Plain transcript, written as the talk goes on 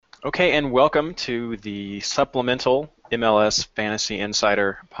Okay, and welcome to the supplemental MLS Fantasy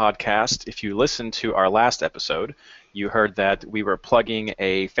Insider podcast. If you listened to our last episode, you heard that we were plugging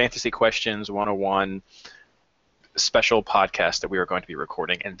a Fantasy Questions 101 special podcast that we are going to be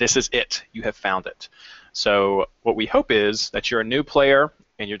recording, and this is it. You have found it. So what we hope is that you're a new player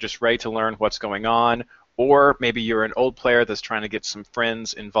and you're just ready to learn what's going on, or maybe you're an old player that's trying to get some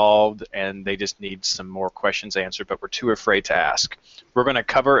friends involved and they just need some more questions answered, but we're too afraid to ask. We're going to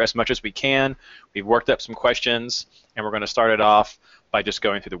cover as much as we can. We've worked up some questions, and we're going to start it off by just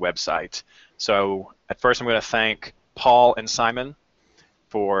going through the website. So at first I'm going to thank Paul and Simon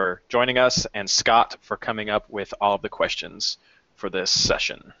for joining us, and Scott for coming up with all of the questions for this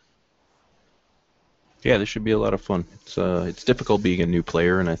session. Yeah, this should be a lot of fun. It's difficult being a new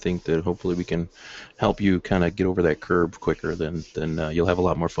player, and I think that hopefully we can help you kind of get over that curve quicker. Then you'll have a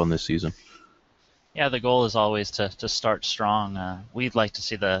lot more fun this season. Yeah, the goal is always to start strong. We'd like to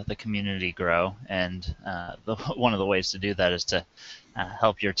see the community grow, and one of the ways to do that is to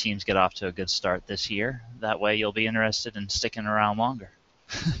help your teams get off to a good start this year. That way you'll be interested in sticking around longer.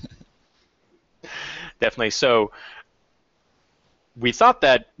 Definitely. So we thought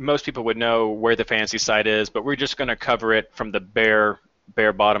that most people would know where the fantasy site is, but we're just going to cover it from the bare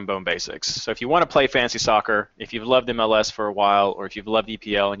bottom bone basics. So if you want to play fantasy soccer, if you've loved MLS for a while, or if you've loved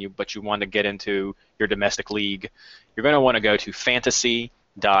EPL but you want to get into your domestic league, you're going to want to go to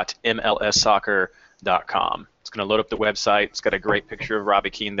fantasy.mlssoccer.com. It's going to load up the website. It's got a great picture of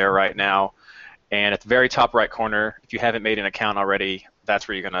Robbie Keane there right now. And at the very top right corner, if you haven't made an account already, that's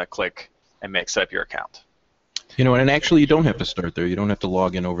where you're going to click and set up your account. You know, and actually you don't have to start there. You don't have to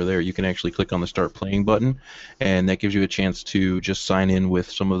log in over there. You can actually click on the Start Playing button, and that gives you a chance to just sign in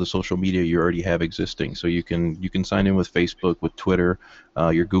with some of the social media you already have existing. So you can sign in with Facebook, with Twitter,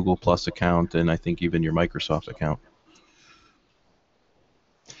 your Google Plus account, and I think even your Microsoft account.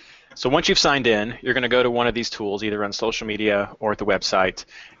 So once you've signed in, you're going to go to one of these tools, either on social media or at the website,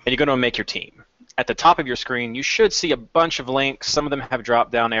 and you're going to make your team. At the top of your screen, you should see a bunch of links. Some of them have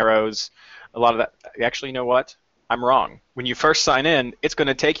drop-down arrows. A lot of that, actually, you know what? I'm wrong. When you first sign in, it's going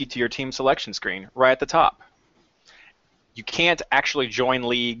to take you to your team selection screen right at the top. You can't actually join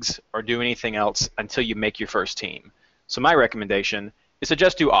leagues or do anything else until you make your first team. So my recommendation is to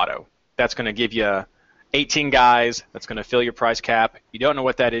just do auto. That's going to give you 18 guys. That's going to fill your price cap. You don't know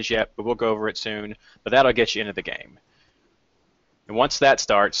what that is yet, but we'll go over it soon. But that'll get you into the game. And once that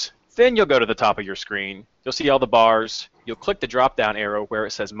starts, then you'll go to the top of your screen. You'll see all the bars. You'll click the drop-down arrow where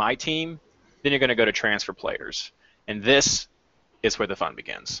it says My Team. Then you're going to go to Transfer Players. And this is where the fun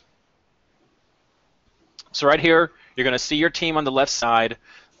begins. So right here, you're going to see your team on the left side.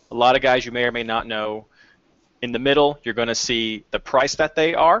 A lot of guys you may or may not know. In the middle, you're going to see the price that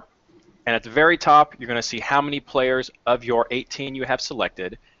they are. And at the very top, you're going to see how many players of your 18 you have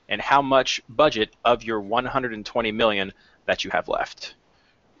selected and how much budget of your 120 million that you have left.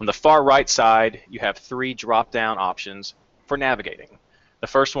 On the far right side, you have 3 drop-down options for navigating. The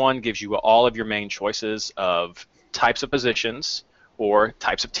first one gives you all of your main choices of types of positions or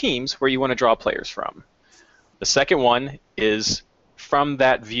types of teams where you want to draw players from. The second one is, from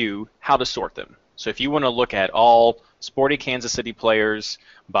that view, how to sort them. So if you want to look at all Sporting Kansas City players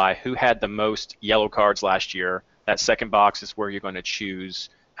by who had the most yellow cards last year, that second box is where you're going to choose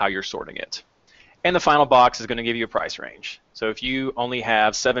how you're sorting it. And the final box is going to give you a price range. So if you only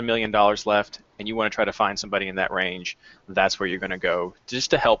have $7 million left and you want to try to find somebody in that range, that's where you're going to go,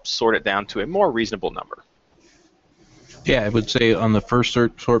 just to help sort it down to a more reasonable number. Yeah, I would say on the first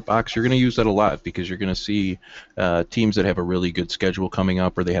sort box, you're going to use that a lot because you're going to see teams that have a really good schedule coming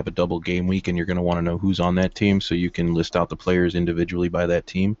up, or they have a double game week, and you're going to want to know who's on that team so you can list out the players individually by that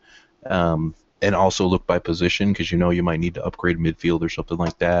team. And also look by position because you know you might need to upgrade midfield or something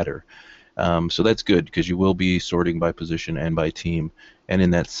like that. So that's good because you will be sorting by position and by team. And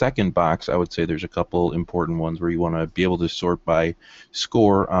in that second box, I would say there's a couple important ones where you want to be able to sort by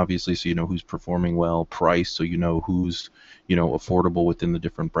score, obviously, so you know who's performing well, price, so you know who's affordable within the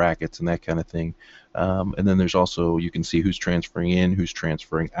different brackets and that kind of thing. And then there's also, you can see who's transferring in, who's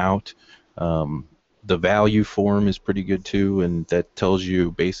transferring out. The value form is pretty good too, and that tells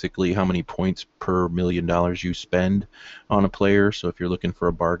you basically how many points per $1 million you spend on a player. So if you're looking for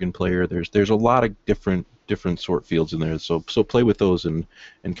a bargain player, there's a lot of different sort fields in there. So play with those and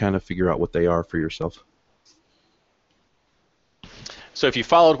kind of figure out what they are for yourself. So if you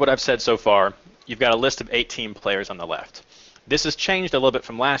followed what I've said so far, you've got a list of 18 players on the left. This has changed a little bit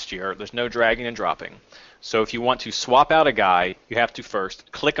from last year. There's no dragging and dropping. So if you want to swap out a guy, you have to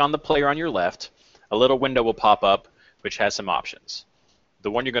first click on the player on your left. A little window will pop up which has some options.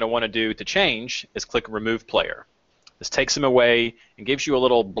 The one you're going to want to do to change is click Remove Player. This takes them away and gives you a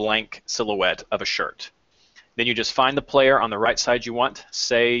little blank silhouette of a shirt. Then you just find the player on the right side you want.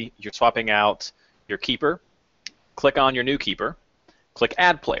 Say you're swapping out your keeper. Click on your new keeper. Click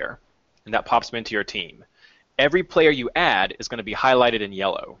Add Player, and that pops them into your team. Every player you add is going to be highlighted in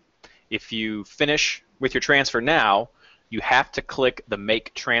yellow. If you finish with your transfer now, you have to click the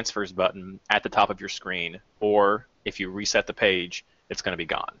Make Transfers button at the top of your screen, or if you reset the page, it's going to be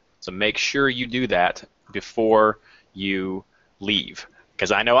gone. So make sure you do that before you leave,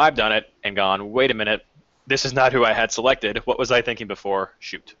 because I know I've done it and gone, wait a minute, this is not who I had selected. What was I thinking before?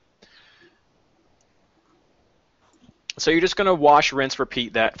 Shoot. So you're just going to wash, rinse,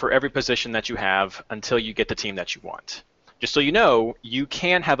 repeat that for every position that you have until you get the team that you want. Just so you know, you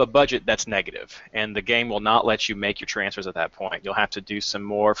can have a budget that's negative, and the game will not let you make your transfers at that point. You'll have to do some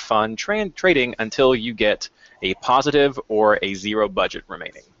more fun trading until you get a positive or a zero budget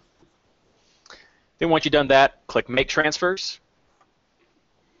remaining. Then once you've done that, click Make Transfers.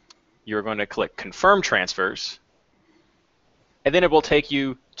 You're going to click Confirm Transfers, and then it will take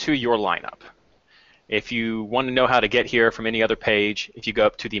you to your lineup. If you want to know how to get here from any other page, if you go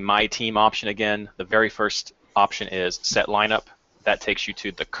up to the My Team option again, the very first option is Set Lineup. That takes you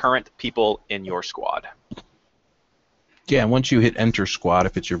to the current people in your squad. Yeah, once you hit Enter Squad,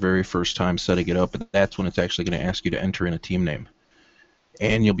 if it's your very first time setting it up, that's when it's actually going to ask you to enter in a team name.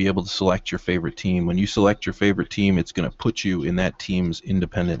 And you'll be able to select your favorite team. When you select your favorite team, it's going to put you in that team's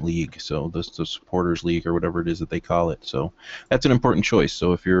independent league, so the supporters league or whatever it is that they call it. So that's an important choice.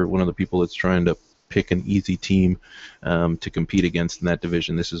 So if you're one of the people that's trying to pick an easy team to compete against in that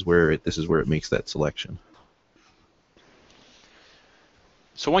division, this is where it makes that selection.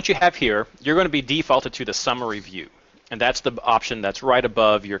 So once you have here, you're going to be defaulted to the summary view, and that's the option that's right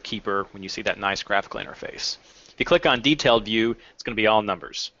above your keeper when you see that nice graphical interface. If you click on detailed view, it's going to be all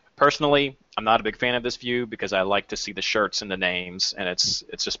numbers. Personally, I'm not a big fan of this view because I like to see the shirts and the names, and it's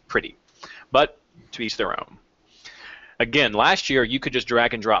just pretty. But to each their own. Again, last year you could just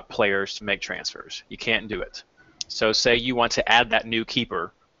drag and drop players to make transfers. You can't do it. So say you want to add that new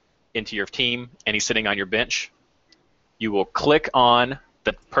keeper into your team and he's sitting on your bench. You will click on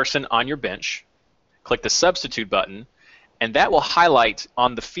the person on your bench, click the substitute button, and that will highlight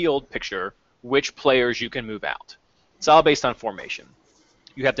on the field picture which players you can move out. It's all based on formation.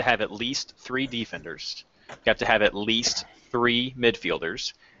 You have to have at least 3 defenders, you have to have at least 3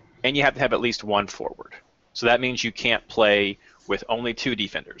 midfielders, and you have to have at least 1 forward. So that means you can't play with only 2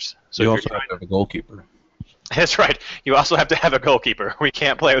 defenders. So you also have to have a goalkeeper. That's right. You also have to have a goalkeeper. We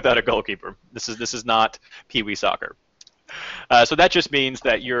can't play without a goalkeeper. This is not Pee Wee soccer. So that just means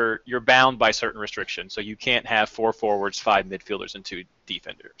that you're bound by certain restrictions. So you can't have 4 forwards, 5 midfielders, and 2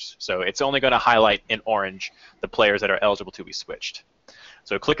 defenders. So it's only going to highlight in orange the players that are eligible to be switched.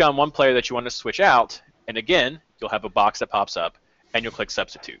 So click on one player that you want to switch out, and again, you'll have a box that pops up, and you'll click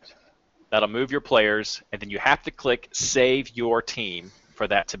Substitute. That'll move your players, and then you have to click Save Your Team for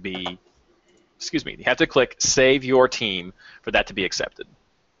that to be, you have to click Save Your Team for that to be accepted.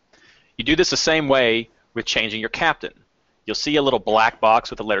 You do this the same way with changing your captain. You'll see a little black box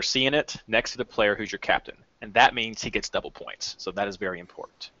with the letter C in it next to the player who's your captain, and that means he gets double points, so that is very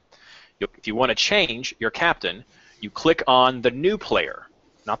important. If you want to change your captain, you click on the new player,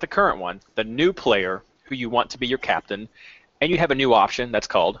 not the current one, the new player who you want to be your captain, and you have a new option that's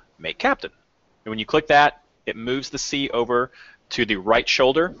called Make Captain. And when you click that, it moves the C over to the right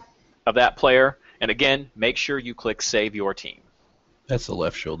shoulder of that player, and again, make sure you click Save Your Team. That's the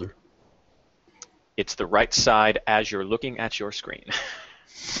left shoulder. It's the right side as you're looking at your screen.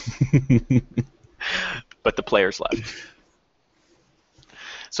 But the player's left.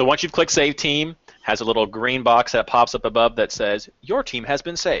 So once you've clicked Save Team, has a little green box that pops up above that says, your team has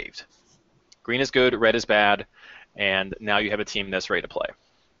been saved. Green is good, red is bad, and now you have a team that's ready to play.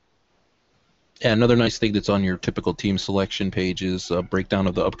 Yeah, another nice thing that's on your typical team selection page is a breakdown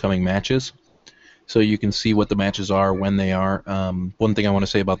of the upcoming matches. So you can see what the matches are, when they are. One thing I want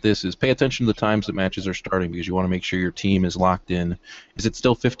to say about this is pay attention to the times that matches are starting because you want to make sure your team is locked in. Is it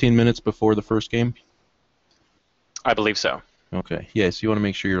still 15 minutes before the first game? I believe so. Okay, yes, you want to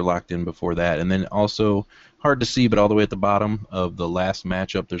make sure you're locked in before that. And then also, hard to see, but all the way at the bottom of the last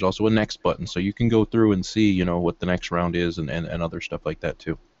matchup, there's also a next button. So you can go through and see, you know, what the next round is and other stuff like that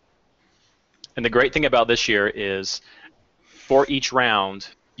too. And the great thing about this year is for each round,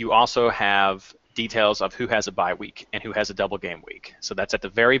 you also have details of who has a bye week and who has a double game week. So that's at the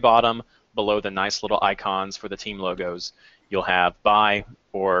very bottom below the nice little icons for the team logos. You'll have bye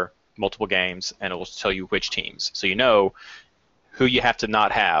or multiple games, and it will tell you which teams. So you know who you have to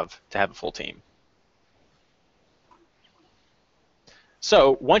not have to have a full team.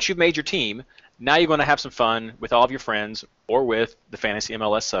 So once you've made your team, Now you're going to have some fun with all of your friends, or with the Fantasy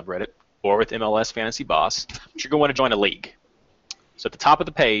MLS subreddit, or with MLS Fantasy Boss. But you're going to want to join a league. So at the top of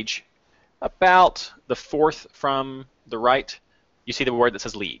the page, about the fourth from the right, you see the word that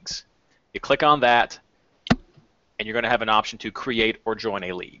says Leagues. You click on that, and you're going to have an option to create or join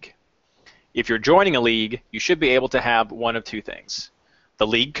a league. If you're joining a league, you should be able to have one of two things. The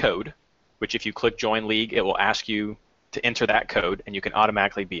league code, which if you click Join League, it will ask you to enter that code, and you can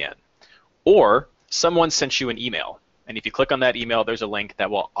automatically be in. Or someone sent you an email, and if you click on that email, there's a link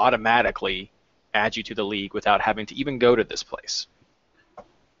that will automatically add you to the league without having to even go to this place.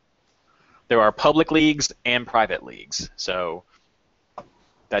 There are public leagues and private leagues, so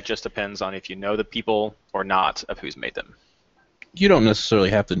that just depends on if you know the people or not of who's made them. You don't necessarily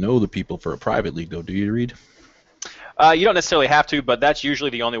have to know the people for a private league, though, do you, Reed? You don't necessarily have to, but that's usually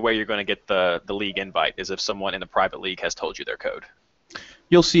the only way you're going to get the league invite, is if someone in the private league has told you their code.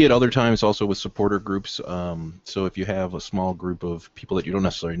 You'll see it other times also with supporter groups. So if you have a small group of people that you don't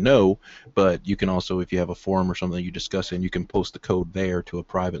necessarily know, but you can also, if you have a forum or something that you discuss in, you can post the code there to a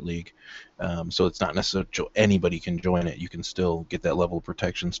private league. So it's not necessarily anybody can join it. You can still get that level of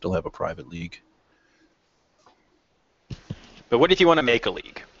protection, still have a private league. But what if you want to make a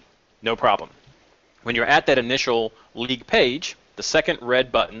league? No problem. When you're at that initial league page, the second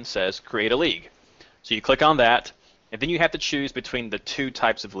red button says Create a League. So you click on that, and then you have to choose between the two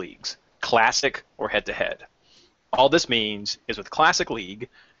types of leagues, Classic or Head-to-Head. All this means is with Classic League,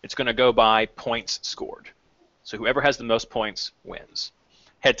 it's going to go by points scored. So whoever has the most points wins.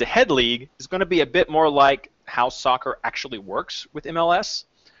 Head-to-Head League is going to be a bit more like how soccer actually works with MLS.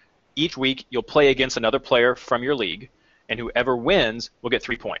 Each week, you'll play against another player from your league, and whoever wins will get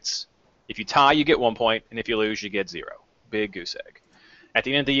 3 points. If you tie, you get 1 point, and if you lose, you get 0. Big goose egg. At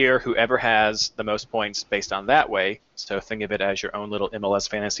the end of the year, whoever has the most points based on that way, so think of it as your own little MLS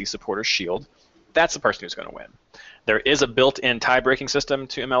Fantasy supporter shield, that's the person who's going to win. There is a built-in tie-breaking system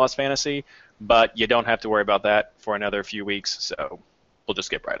to MLS Fantasy, but you don't have to worry about that for another few weeks, so we'll just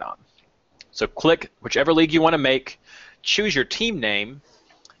skip right on. So click whichever league you want to make, choose your team name.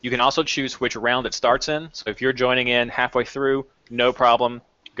 You can also choose which round it starts in, so if you're joining in halfway through, no problem,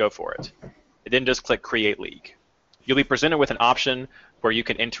 go for it. And then just click Create League. You'll be presented with an option where you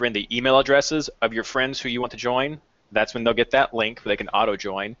can enter in the email addresses of your friends who you want to join. That's when they'll get that link where they can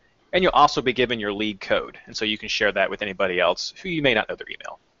auto-join. And you'll also be given your league code, and so you can share that with anybody else who you may not know their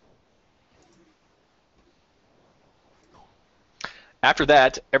email. After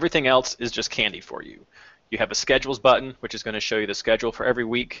that, everything else is just candy for you. You have a Schedules button, which is going to show you the schedule for every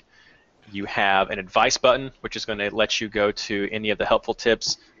week. You have an Advice button, which is going to let you go to any of the helpful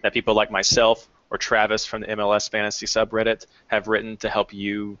tips that people like myself or Travis from the MLS Fantasy subreddit have written to help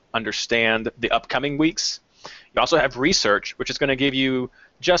you understand the upcoming weeks. You also have Research, which is going to give you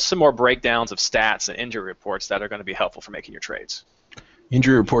just some more breakdowns of stats and injury reports that are going to be helpful for making your trades.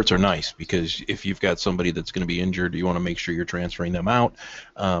 Injury reports are nice because if you've got somebody that's going to be injured, you want to make sure you're transferring them out.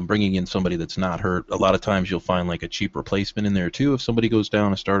 Bringing in somebody that's not hurt, a lot of times you'll find like a cheap replacement in there too if somebody goes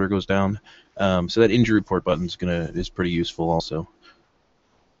down, a starter goes down. So that injury report button is pretty useful also.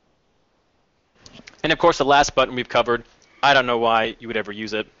 And of course, the last button we've covered, I don't know why you would ever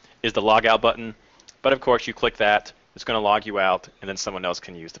use it, is the Log Out button. But of course, you click that, it's going to log you out, and then someone else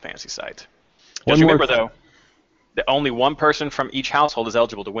can use the fantasy site. Just remember, though, that only one person from each household is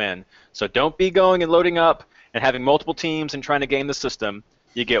eligible to win. So don't be going and loading up and having multiple teams and trying to game the system.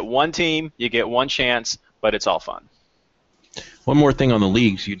 You get one team, you get one chance, but it's all fun. One more thing on the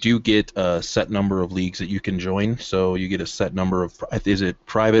leagues, you do get a set number of leagues that you can join. So you get a set number of, is it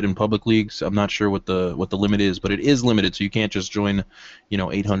private and public leagues? I'm not sure what the limit is, but it is limited. So you can't just join,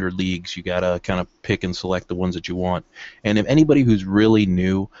 800 leagues. You gotta kind of pick and select the ones that you want. And if anybody who's really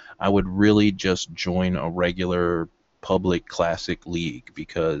new, I would really just join a regular public classic league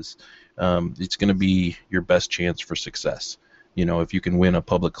because it's going to be your best chance for success. If you can win a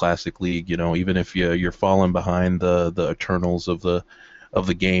public classic league, even if you're falling behind the Eternals of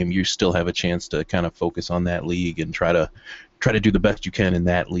the game, you still have a chance to kind of focus on that league and try to do the best you can in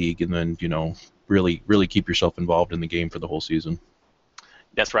that league, and then really keep yourself involved in the game for the whole season.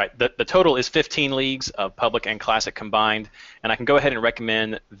 That's right. The total is 15 leagues of public and classic combined, and I can go ahead and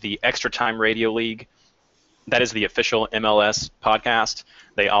recommend the Extra Time Radio League. That is the official MLS podcast.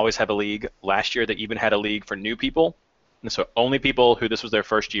 They always have a league. Last year, they even had a league for new people. And so only people who this was their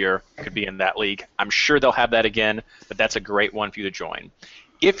first year could be in that league. I'm sure they'll have that again, but that's a great one for you to join.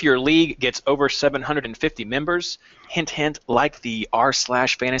 If your league gets over 750 members, hint, hint, like the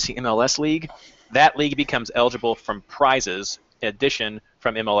r/Fantasy MLS League, that league becomes eligible from prizes in addition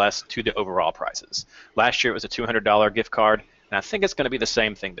from MLS to the overall prizes. Last year it was a $200 gift card. And I think it's going to be the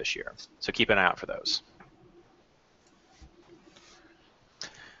same thing this year. So keep an eye out for those.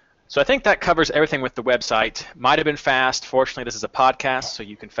 So I think that covers everything with the website. Might have been fast. Fortunately, this is a podcast, so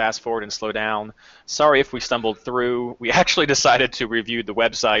you can fast forward and slow down. Sorry if we stumbled through. We actually decided to review the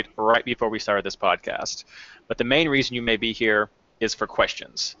website right before we started this podcast. But the main reason you may be here is for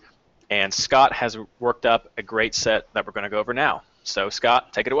questions. And Scott has worked up a great set that we're going to go over now. So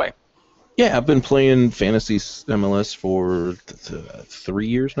Scott, take it away. Yeah, I've been playing Fantasy MLS for 3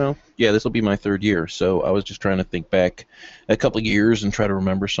 years now. Yeah, this will be my 3rd year. So I was just trying to think back a couple of years and try to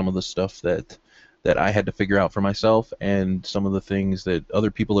remember some of the stuff that I had to figure out for myself and some of the things that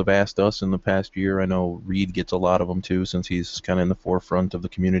other people have asked us in the past year. I know Reed gets a lot of them too, since he's kind of in the forefront of the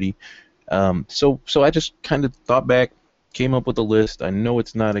community. So I just kind of thought back, came up with a list. I know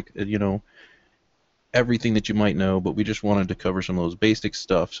it's not, everything that you might know, but we just wanted to cover some of those basic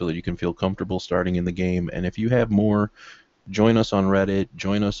stuff so that you can feel comfortable starting in the game. And if you have more, join us on Reddit,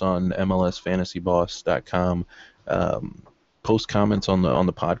 join us on MLSFantasyBoss.com, post comments on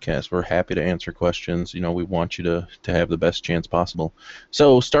the podcast. We're happy to answer questions. We want you to have the best chance possible.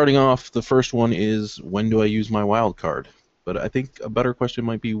 So starting off, the first one is, when do I use my wild card? But I think a better question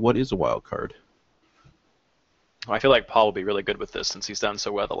might be, what is a wild card? I feel like Paul will be really good with this since he's done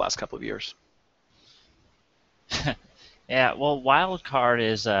so well the last couple of years. Yeah, well, wild card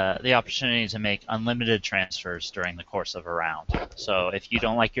is the opportunity to make unlimited transfers during the course of a round. So if you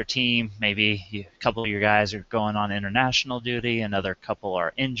don't like your team, maybe a couple of your guys are going on international duty, another couple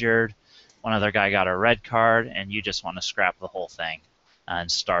are injured, one other guy got a red card, and you just want to scrap the whole thing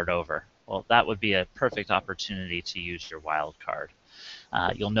and start over. Well, that would be a perfect opportunity to use your wild card.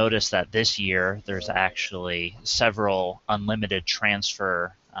 You'll notice that this year there's actually several unlimited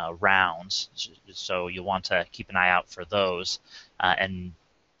transfer rounds, so you want to keep an eye out for those and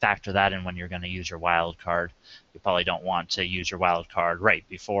factor that in when you're going to use your wild card. You probably don't want to use your wild card right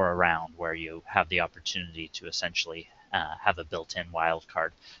before a round where you have the opportunity to essentially have a built-in wild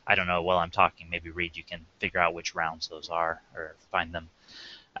card. I don't know, while I'm talking, maybe Reed, you can figure out which rounds those are or find them.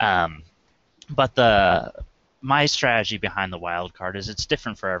 But my strategy behind the wild card is it's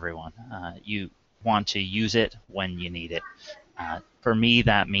different for everyone. You want to use it when you need it. For me,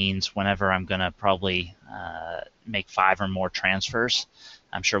 that means whenever I'm going to probably make 5 or more transfers.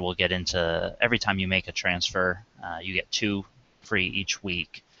 I'm sure we'll get into every time you make a transfer, you get 2 free each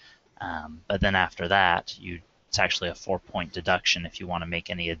week. But then after that, it's actually a 4-point deduction if you want to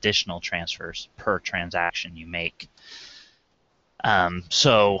make any additional transfers per transaction you make.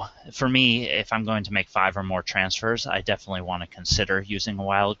 So for me, if I'm going to make 5 or more transfers, I definitely want to consider using a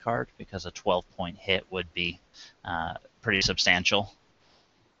wild card because a 12-point hit would be pretty substantial.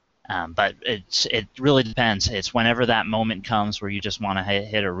 But it really depends. It's whenever that moment comes where you just want to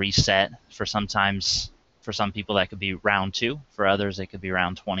hit a reset. For some people that could be round 2. For others, it could be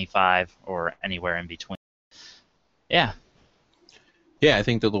round 25 or anywhere in between. Yeah. Yeah, I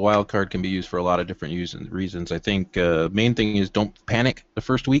think that the wild card can be used for a lot of different reasons. I think main thing is don't panic the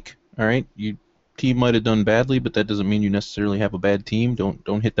first week. All right, your team might have done badly, but that doesn't mean you necessarily have a bad team.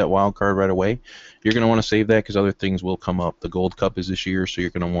 Don't hit that wild card right away. You're going to want to save that because other things will come up. The Gold Cup is this year, so you're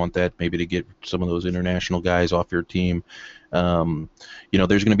going to want that maybe to get some of those international guys off your team. There's going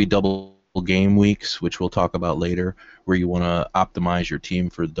to be double game weeks, which we'll talk about later, where you want to optimize your team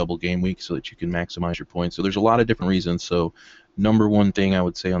for the double game week so that you can maximize your points. So there's a lot of different reasons. So number one thing I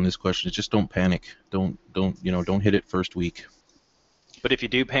would say on this question is just don't panic. Don't hit it first week. But if you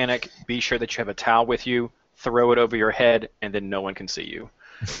do panic, be sure that you have a towel with you, throw it over your head, and then no one can see you.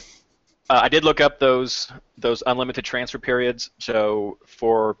 I did look up those unlimited transfer periods. So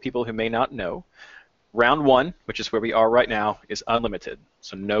for people who may not know, round 1, which is where we are right now, is unlimited,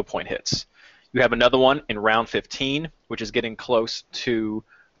 so no point hits. You have another one in round 15, which is getting close to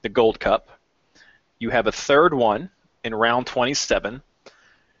the Gold Cup. You have a third one in round 27.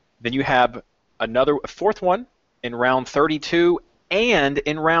 Then you have a 4th one in round 32 and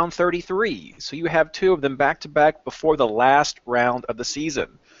in round 33. So you have 2 of them back-to-back before the last round of the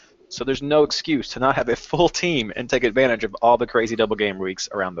season. So there's no excuse to not have a full team and take advantage of all the crazy double game weeks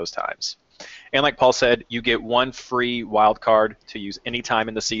around those times. And like Paul said, you get 1 free wild card to use any time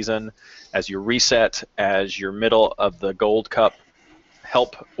in the season as your reset, as your middle of the Gold Cup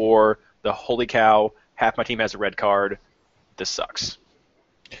help, or the holy cow, half my team has a red card, this sucks.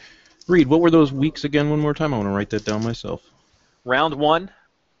 Reed, what were those weeks again one more time? I want to write that down myself. Round 1,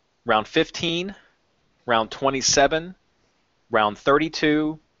 round 15, round 27, round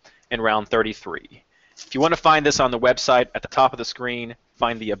 32, and round 33. If you want to find this on the website, at the top of the screen,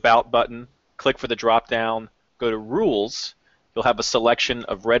 find the About button, click for the drop-down, go to Rules. You'll have a selection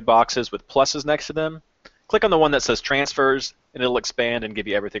of red boxes with pluses next to them. click on the one that says transfers, and it'll expand and give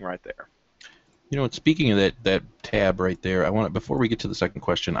you everything right there. You know, speaking of that tab right there, before we get to the second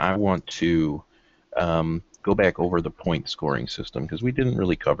question, I want to go back over the point scoring system because we didn't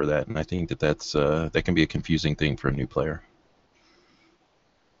really cover that, and I think that can be a confusing thing for a new player.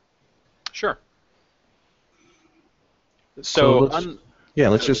 Sure. So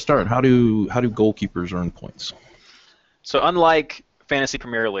let's just start. How do goalkeepers earn points? So unlike Fantasy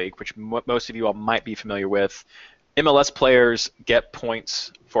Premier League, which most of you all might be familiar with, MLS players get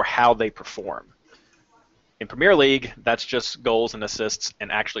points for how they perform. In Premier League, that's just goals and assists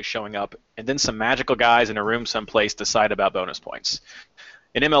and actually showing up, and then some magical guys in a room someplace decide about bonus points.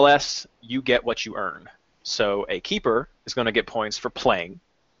 In MLS, you get what you earn. So a keeper is going to get points for playing.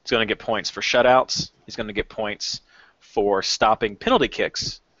 He's going to get points for shutouts. He's going to get points for stopping penalty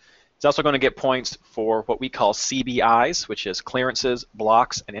kicks. He's also going to get points for what we call CBIs, which is clearances,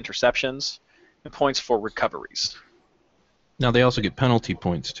 blocks, and interceptions, and points for recoveries. Now, they also get penalty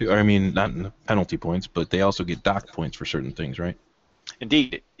points, too. I mean, not penalty points, but they also get dock points for certain things, right?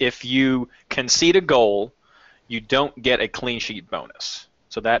 Indeed. If you concede a goal, you don't get a clean sheet bonus.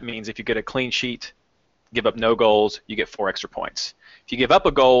 So that means if you get a clean sheet, give up no goals, you get 4 extra points. If you give up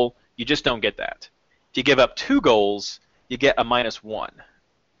a goal, you just don't get that. If you give up 2 goals, you get a -1.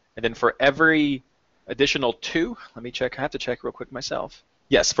 And then for every additional 2, let me check. I have to check real quick myself.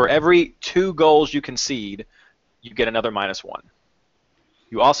 Yes, for every 2 goals you concede, you get another -1.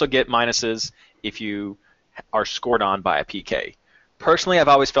 You also get minuses if you are scored on by a PK. Personally, I've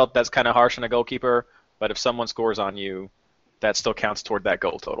always felt that's kind of harsh on a goalkeeper, but if someone scores on you, that still counts toward that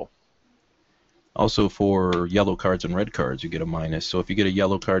goal total. Also, for yellow cards and red cards, you get a minus. So if you get a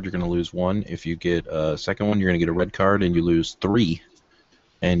yellow card, you're going to lose 1. If you get a second one, you're going to get a red card, and you lose 3.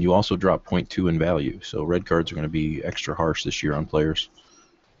 And you also drop 0.2 in value. So red cards are going to be extra harsh this year on players.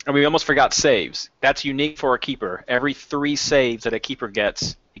 And we almost forgot saves. That's unique for a keeper. Every 3 saves that a keeper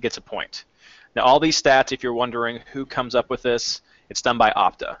gets, he gets a point. Now, all these stats, if you're wondering who comes up with this, it's done by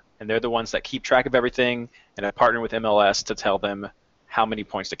Opta. And they're the ones that keep track of everything and have partnered with MLS to tell them how many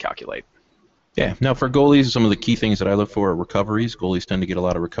points to calculate. Yeah. Now, for goalies, some of the key things that I look for are recoveries. Goalies tend to get a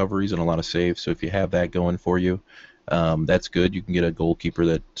lot of recoveries and a lot of saves. So if you have that going for you, that's good. You can get a goalkeeper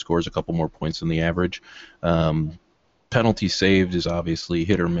that scores a couple more points than the average. Penalty saved is obviously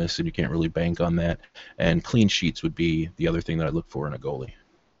hit or miss, and you can't really bank on that. And clean sheets would be the other thing that I look for in a goalie.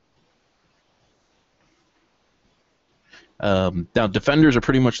 Now, defenders are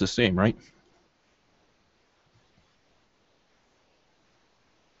pretty much the same, right?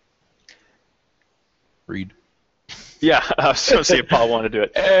 Read. Yeah, I was going to see if Paul wanted to do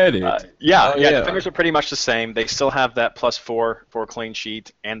it. Edit. Yeah, defenders are pretty much the same. They still have that +4 for a clean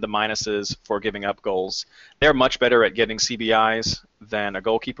sheet and the minuses for giving up goals. They're much better at getting CBIs than a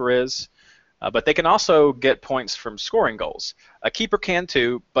goalkeeper is, but they can also get points from scoring goals. A keeper can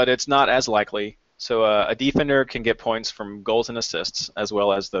too, but it's not as likely. So a defender can get points from goals and assists, as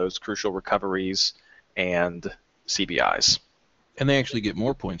well as those crucial recoveries and CBIs. And they actually get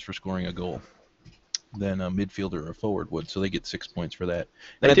more points for scoring a goal than a midfielder or a forward would, so they get 6 points for that.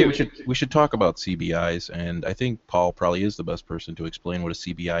 And I think we should talk about CBIs, and I think Paul probably is the best person to explain what a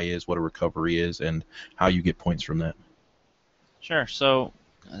CBI is, what a recovery is, and how you get points from that. Sure. So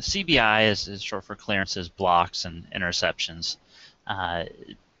CBI is short for clearances, blocks, and interceptions.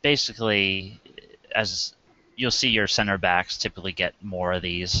 Basically, as you'll see, your center backs typically get more of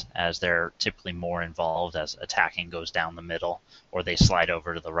these as they're typically more involved as attacking goes down the middle, or they slide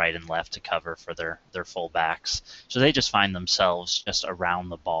over to the right and left to cover for their full backs. So they just find themselves just around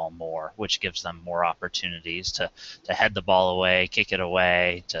the ball more, which gives them more opportunities to head the ball away, kick it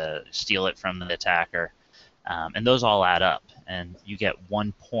away, to steal it from the attacker. And those all add up, and you get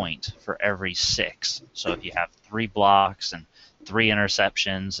 1 point for every 6. So if you have 3 blocks and 3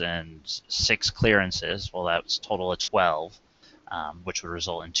 interceptions and 6 clearances, well, that's a total of 12, which would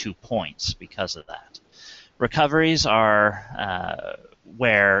result in 2 points because of that. Recoveries are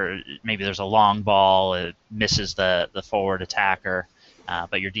where maybe there's a long ball, it misses the forward attacker,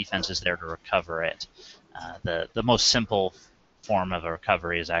 but your defense is there to recover it. The most simple form of a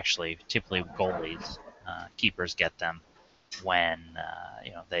recovery is actually typically goalies. Keepers get them when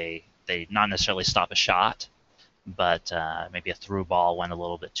they not necessarily stop a shot, but maybe a through ball went a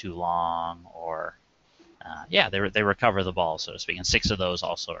little bit too long, or they recover the ball, so to speak. And 6 of those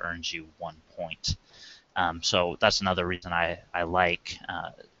also earns you 1 point. So that's another reason I like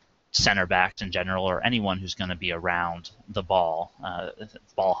center backs in general, or anyone who's going to be around the ball,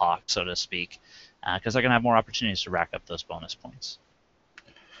 ball hawk, so to speak, because they're going to have more opportunities to rack up those bonus points.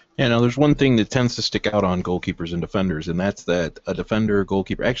 Yeah, now there's one thing that tends to stick out on goalkeepers and defenders, and that's that a defender,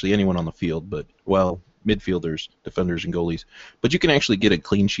 goalkeeper, actually anyone on the field, but, well, midfielders, defenders, and goalies. But you can actually get a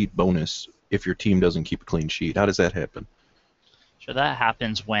clean sheet bonus if your team doesn't keep a clean sheet. How does that happen? So that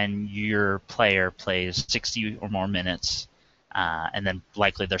happens when your player plays 60 or more minutes, and then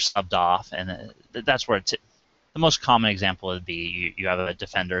likely they're subbed off, and that's where the most common example would be you have a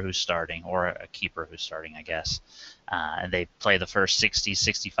defender who's starting, or a keeper who's starting, I guess, and they play the first 60,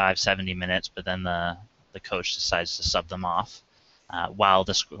 65, 70 minutes, but then the coach decides to sub them off while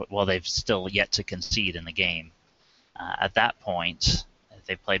they've still yet to concede in the game. At that point, if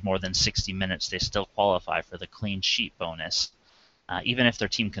they've played more than 60 minutes, they still qualify for the clean sheet bonus, even if their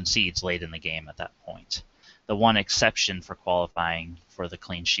team concedes late in the game at that point. The one exception for qualifying for the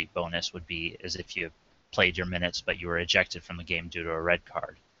clean sheet bonus would be is if you played your minutes but you were ejected from the game due to a red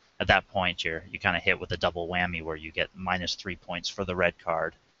card. At that point, you kind of hit with a double whammy where you get -3 points for the red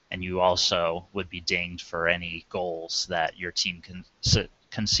card, and you also would be dinged for any goals that your team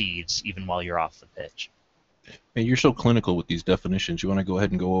concedes even while you're off the pitch. And you're so clinical with these definitions. You want to go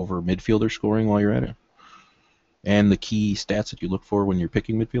ahead and go over midfielder scoring while you're at it? And the key stats that you look for when you're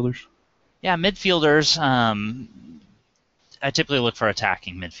picking midfielders? Yeah, midfielders, I typically look for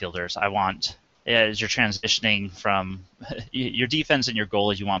attacking midfielders. I want, as you're transitioning from your defense and your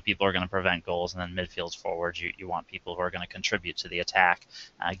goalies, you want people who are going to prevent goals, and then midfields forwards, you want people who are going to contribute to the attack,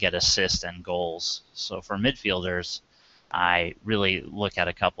 get assists and goals. So for midfielders, I really look at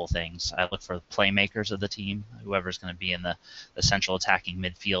a couple things. I look for the playmakers of the team, whoever's going to be in the central attacking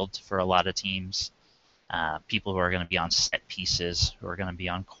midfield for a lot of teams. People who are going to be on set pieces, who are going to be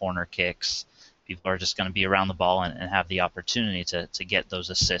on corner kicks, people who are just going to be around the ball and have the opportunity to get those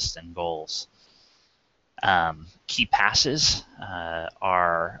assists and goals. Key passes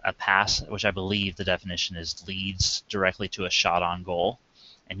are a pass, which I believe the definition is leads directly to a shot on goal,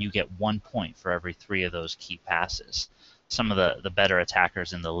 and you get 1 point for every 3 of those key passes. Some of the better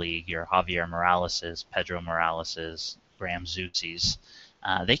attackers in the league, your Javier Moraleses, Pedro Moraleses, Graham Zutzis,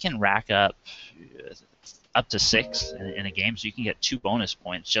 they can rack up to 6 in a game, so you can get 2 bonus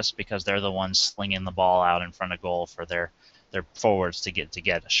points just because they're the ones slinging the ball out in front of goal for their forwards to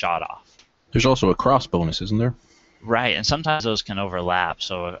get a shot off. There's also a cross bonus, isn't there? Right, and sometimes those can overlap.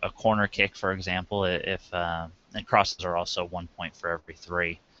 So a corner kick, for example, and crosses are also 1 point for every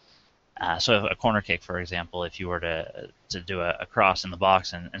 3. So a corner kick, for example, if you were to do a cross in the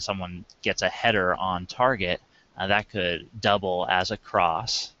box and someone gets a header on target, that could double as a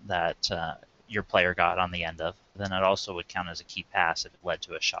cross that your player got on the end of. Then it also would count as a key pass if it led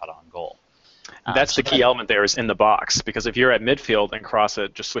to a shot on goal. That's the key element there, is in the box, because if you're at midfield and cross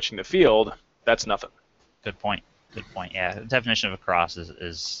it just switching the field, that's nothing. Good point. Yeah, the definition of a cross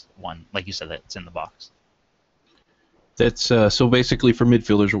is one, like you said, that it's in the box. That's so basically for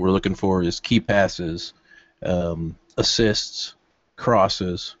midfielders, what we're looking for is key passes, assists,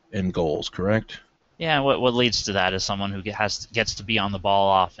 crosses, and goals. Correct? Yeah, what leads to that is someone who gets to be on the ball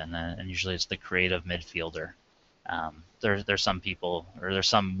often, and usually it's the creative midfielder. There's some people, or there's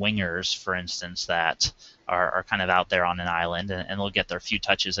some wingers, for instance, that are kind of out there on an island, and they'll get their few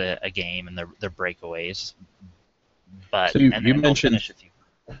touches a game and their breakaways. But so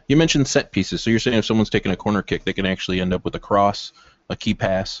you mentioned set pieces. So you're saying if someone's taking a corner kick, they can actually end up with a cross, a key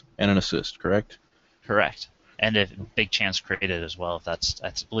pass, and an assist. Correct? Correct. And a big chance created as well. I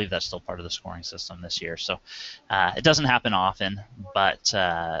believe that's still part of the scoring system this year. So it doesn't happen often, but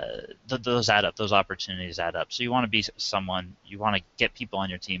those add up. Those opportunities add up. So you want to be you want to get people on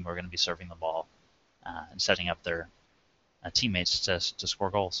your team who are going to be serving the ball and setting up their teammates to score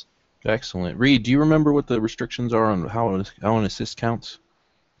goals. Excellent. Reed, do you remember what the restrictions are on how an assist counts?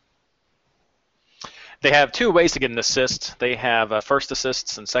 They have 2 ways to get an assist. They have first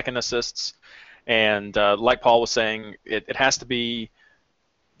assists and second assists. And like Paul was saying, it has to be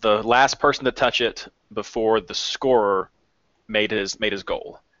the last person to touch it before the scorer made his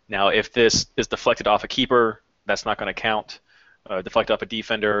goal. Now, if this is deflected off a keeper, that's not going to count. Deflected off a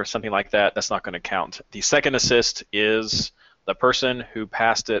defender, something like that, that's not going to count. The second assist is the person who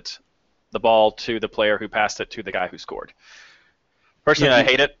passed the ball to the player who passed it to the guy who scored. Personally, I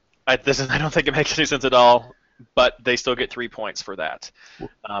hate it. I don't think it makes any sense at all. But they still get 3 points for that.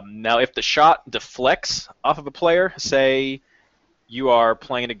 Now, if the shot deflects off of a player, say you are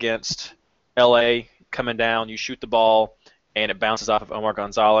playing against LA, coming down, you shoot the ball, and it bounces off of Omar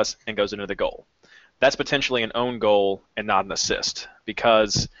Gonzalez and goes into the goal. That's potentially an own goal and not an assist,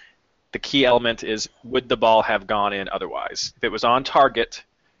 because the key element is, would the ball have gone in otherwise? If it was on target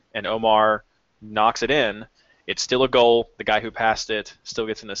and Omar knocks it in, it's still a goal. The guy who passed it still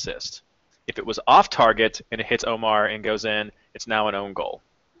gets an assist. If it was off target and it hits Omar and goes in, it's now an own goal.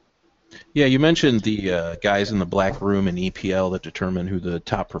 Yeah, you mentioned the guys in the black room in EPL that determine who the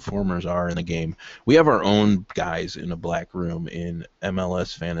top performers are in the game. We have our own guys in a black room in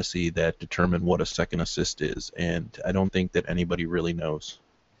MLS Fantasy that determine what a second assist is, and I don't think that anybody really knows.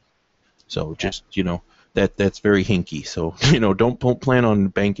 So Yeah. just that's very hinky. So don't plan on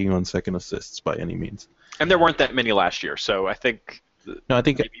banking on second assists by any means. And there weren't that many last year, so I think No, I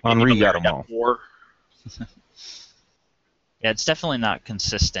think maybe Henri got Valeri them got all. more. Yeah, it's definitely not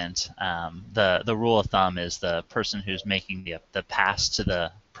consistent. The rule of thumb is the person who's making the pass to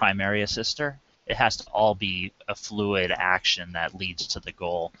the primary assister. It has to all be a fluid action that leads to the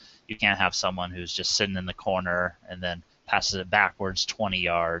goal. You can't have someone who's just sitting in the corner and then passes it backwards 20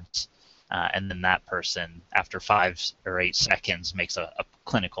 yards, and then that person, after 5 or 8 seconds, makes a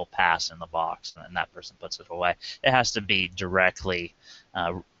clinical pass in the box, and then that person puts it away. It has to be directly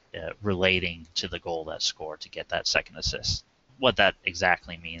relating to the goal that's scored to get that second assist. What that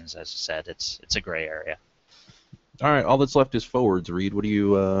exactly means, as I said, it's a gray area. All right, all that's left is forwards. Reed, what do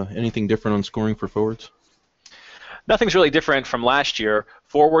you anything different on scoring for forwards? Nothing's really different from last year.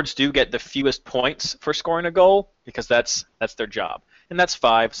 Forwards do get the fewest points for scoring a goal because that's their job. And that's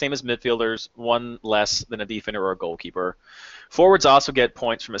 5, same as midfielders, 1 less than a defender or a goalkeeper. Forwards also get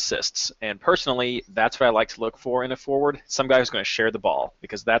points from assists. And personally, that's what I like to look for in a forward. Some guy who's going to share the ball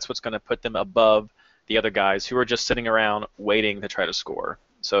because that's what's going to put them above the other guys who are just sitting around waiting to try to score.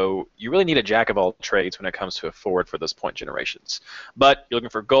 So you really need a jack of all trades when it comes to a forward for those point generations. But you're looking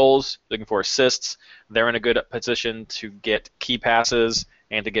for goals, you're looking for assists. They're in a good position to get key passes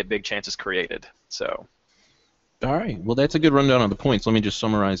and to get big chances created. So. All right, well that's a good rundown of the points. Let me just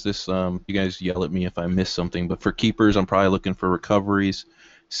summarize this. You guys yell at me if I miss something, but for keepers, I'm probably looking for recoveries,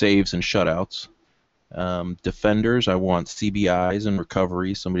 saves, and shutouts. Defenders, I want CBIs and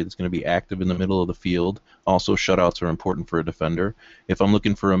recoveries, somebody that's going to be active in the middle of the field. Also, shutouts are important for a defender. If I'm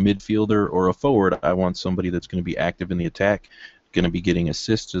looking for a midfielder or a forward, I want somebody that's going to be active in the attack, going to be getting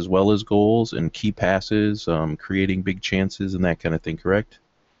assists as well as goals and key passes, creating big chances and that kind of thing, correct?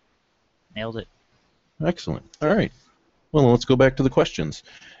 Nailed it. Excellent. All right. Well, let's go back to the questions.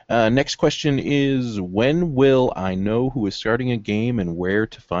 Next question is, when will I know who is starting a game and where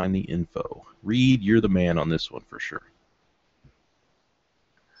to find the info? Reed, you're the man on this one for sure.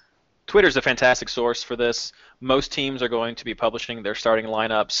 Twitter's a fantastic source for this. Most teams are going to be publishing their starting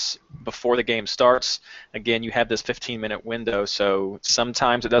lineups before the game starts. Again, you have this 15-minute window, so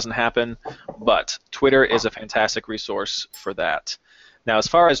sometimes it doesn't happen, but Twitter is a fantastic resource for that. Now, as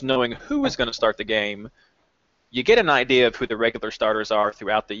far as knowing who is going to start the game, you get an idea of who the regular starters are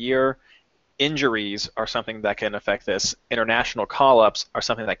throughout the year. Injuries are something that can affect this. International call-ups are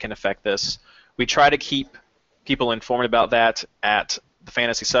something that can affect this. We try to keep people informed about that at the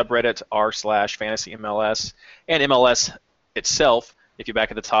fantasy subreddit, r/fantasymls, and MLS itself, if you're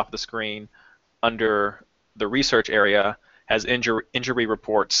back at the top of the screen, under the research area, has injury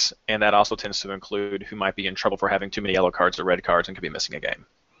reports, and that also tends to include who might be in trouble for having too many yellow cards or red cards and could be missing a game.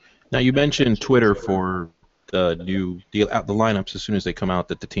 Now, you mentioned Twitter for the lineups as soon as they come out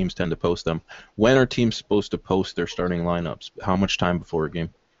that the teams tend to post them. When are teams supposed to post their starting lineups? How much time before a game?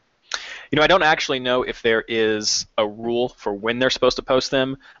 I don't actually know if there is a rule for when they're supposed to post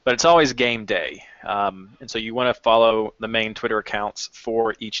them, but it's always game day. And so you want to follow the main Twitter accounts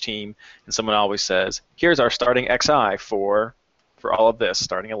for each team, and someone always says, here's our starting XI for all of this,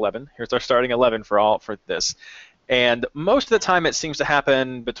 starting 11. Here's our starting 11 for this. And most of the time it seems to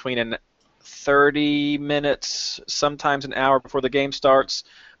happen between 30 minutes, sometimes an hour before the game starts,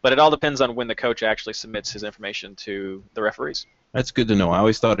 but it all depends on when the coach actually submits his information to the referees. That's good to know. I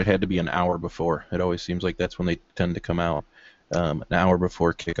always thought it had to be an hour before. It always seems like that's when they tend to come out, an hour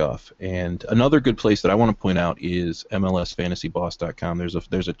before kickoff. And another good place that I want to point out is MLSFantasyBoss.com.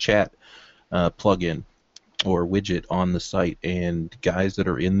 There's a chat plugin or widget on the site, and guys that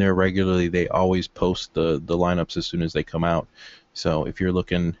are in there regularly, they always post the lineups as soon as they come out. So if you're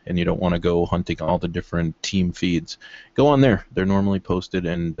looking and you don't want to go hunting all the different team feeds, go on there. They're normally posted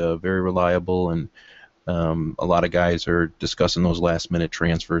and very reliable, and a lot of guys are discussing those last-minute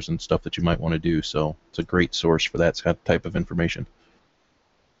transfers and stuff that you might want to do. So it's a great source for that type of information.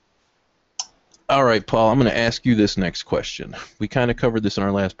 All right, Paul, I'm going to ask you this next question. We kind of covered this in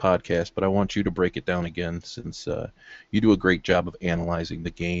our last podcast, but I want you to break it down again since you do a great job of analyzing the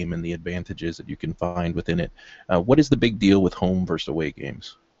game and the advantages that you can find within it. What is the big deal with home versus away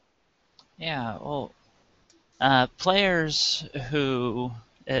games? Yeah, well, players who,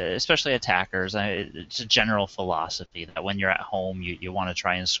 especially attackers, it's a general philosophy that when you're at home, you want to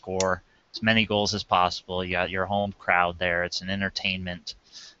try and score as many goals as possible. You got your home crowd there. It's an entertainment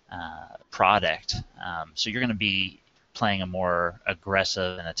product. So you're going to be playing a more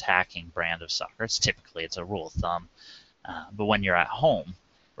aggressive and attacking brand of soccer. It's a rule of thumb. But when you're at home,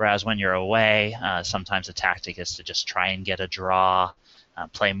 whereas when you're away, sometimes the tactic is to just try and get a draw,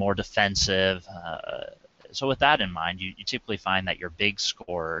 play more defensive. So with that in mind, you typically find that your big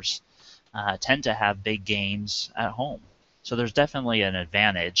scorers tend to have big games at home. So there's definitely an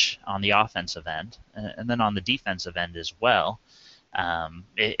advantage on the offensive end, and then on the defensive end as well.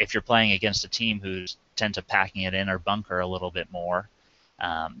 If you're playing against a team who's tend to packing it in or bunker a little bit more,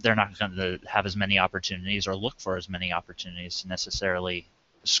 they're not going to have as many opportunities or look for as many opportunities to necessarily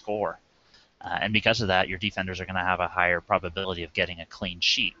score. And because of that, your defenders are going to have a higher probability of getting a clean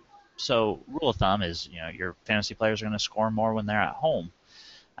sheet. So rule of thumb is, your fantasy players are going to score more when they're at home.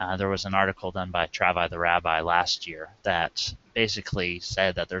 There was an article done by Travi the Rabbi last year that basically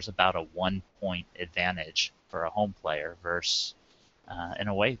said that there's about a 1-point advantage for a home player versus an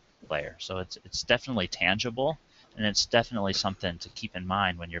away player. So it's definitely tangible, and it's definitely something to keep in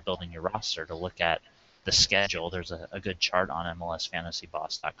mind when you're building your roster, to look at the schedule. There's a good chart on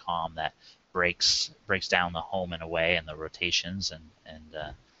MLSFantasyBoss.com that breaks down the home and away and the rotations, and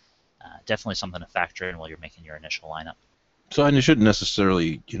definitely something to factor in while you're making your initial lineup. So I shouldn't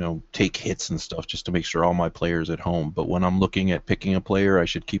necessarily, take hits and stuff just to make sure all my players at home. But when I'm looking at picking a player, I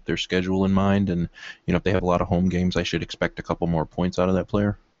should keep their schedule in mind. And, if they have a lot of home games, I should expect a couple more points out of that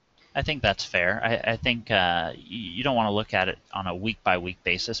player. I think that's fair. I think you don't want to look at it on a week-by-week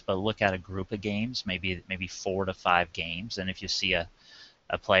basis, but look at a group of games, maybe 4 to 5 games. And if you see a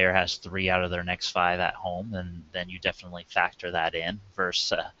player has 3 out of their next 5 at home, then you definitely factor that in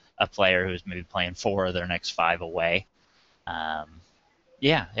versus a player who's maybe playing 4 of their next 5 away. And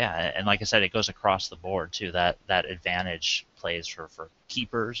like I said, it goes across the board too. That advantage plays for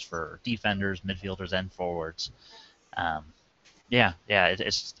keepers, for defenders, midfielders, and forwards.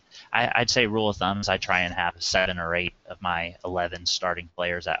 I'd say rule of thumb is I try and have 7 or 8 of my 11 starting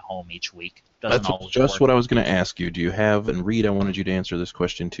players at home each week. That's just what I was going to ask you. Do you have, and Reed, I wanted you to answer this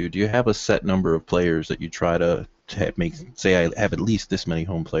question too. Do you have a set number of players that you try to make? Say I have at least this many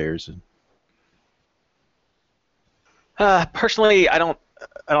home players. Personally, I don't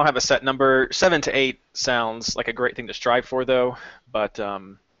have a set number. 7 to 8 sounds like a great thing to strive for, though. But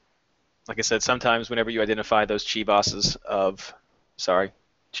like I said, sometimes whenever you identify those Chivas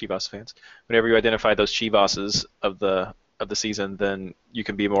fans, whenever you identify those Chivas of the season, then you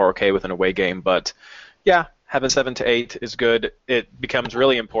can be more okay with an away game. But yeah, having 7 to 8 is good. It becomes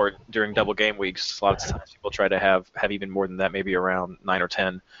really important during double game weeks. A lot of times people try to have even more than that, maybe around 9 or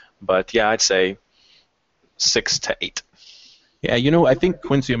 10. But yeah, I'd say 6 to 8. Yeah, I think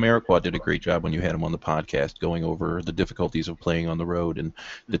Quincy Amarikwa did a great job when you had him on the podcast, going over the difficulties of playing on the road and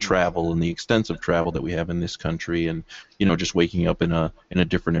the travel and the extensive travel that we have in this country, and just waking up in a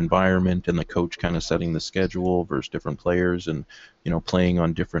different environment, and the coach kind of setting the schedule versus different players, and playing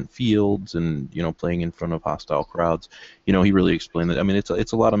on different fields, and playing in front of hostile crowds. He really explained that. I mean,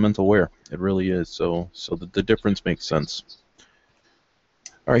 it's a lot of mental wear. It really is. So the difference makes sense.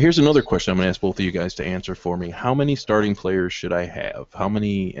 All right, here's another question I'm going to ask both of you guys to answer for me. How many starting players should I have? How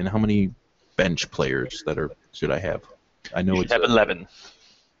many bench players should I have? I know you should have 11.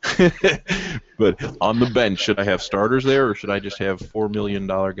 But on the bench, should I have starters there, or should I just have $4 million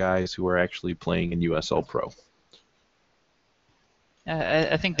guys who are actually playing in USL Pro?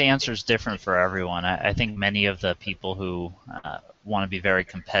 I think the answer is different for everyone. I think many of the people who want to be very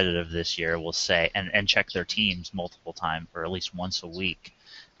competitive this year will say, and check their teams multiple times or at least once a week,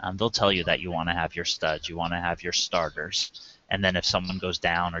 they'll tell you that you want to have your studs, you want to have your starters, and then if someone goes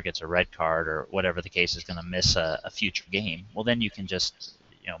down or gets a red card or whatever the case is going to miss a future game, well then you can just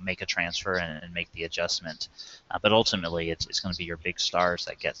make a transfer and make the adjustment. But ultimately it's going to be your big stars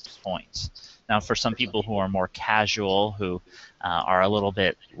that get points. Now for some people who are more casual, who are a little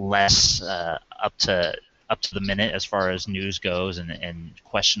bit less up to the minute as far as news goes and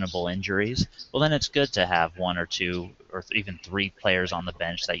questionable injuries, well then it's good to have 1 or 2 or even 3 players on the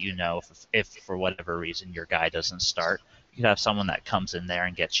bench that if for whatever reason your guy doesn't start, you could have someone that comes in there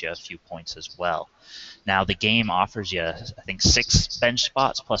and gets you a few points as well. Now the game offers you, I think, 6 bench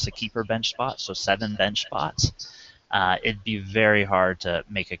spots plus a keeper bench spot, so 7 bench spots. It'd be very hard to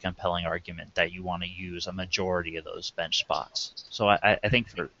make a compelling argument that you want to use a majority of those bench spots. So I think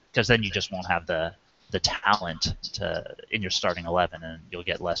because then you just won't have the talent in your starting 11, and you'll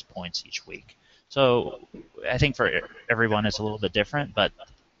get less points each week. So I think for everyone it's a little bit different, but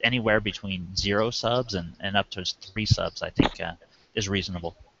anywhere between 0 subs and up to 3 subs, I think, is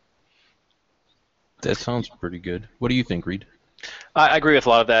reasonable. That sounds pretty good. What do you think, Reed? I agree with a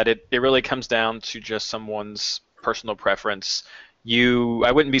lot of that. It really comes down to just someone's personal preference.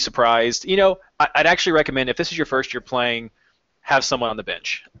 I wouldn't be surprised. I'd actually recommend, if this is your first year playing, have someone on the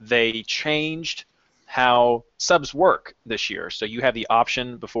bench. They changed how subs work this year. So you have the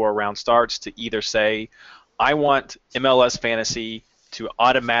option before a round starts to either say, I want MLS Fantasy to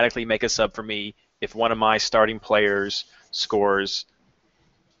automatically make a sub for me if one of my starting players scores.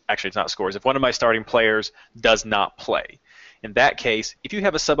 Actually, it's not scores. If one of my starting players does not play. In that case, if you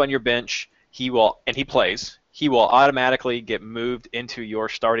have a sub on your bench, he plays, he will automatically get moved into your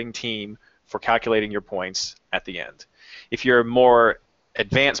starting team for calculating your points at the end. If you're a more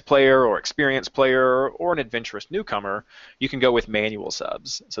advanced player or experienced player or an adventurous newcomer, you can go with manual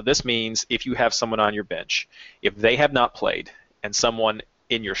subs. So this means if you have someone on your bench, if they have not played and someone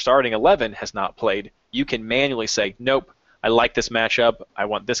in your starting 11 has not played, you can manually say, nope, I like this matchup, I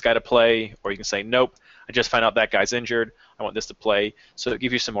want this guy to play, or you can say, nope, I just found out that guy's injured, I want this to play. So it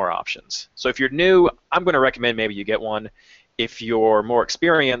gives you some more options. So if you're new, I'm going to recommend maybe you get one. If you're more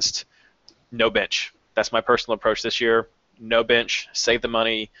experienced, no bench. That's my personal approach this year. No bench, save the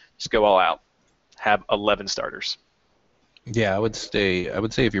money, just go all out. Have 11 starters. Yeah, I would say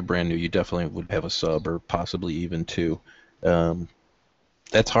if you're brand new, you definitely would have a sub or possibly even two.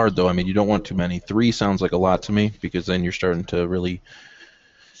 That's hard though. I mean, you don't want too many. 3 sounds like a lot to me because then you're starting to really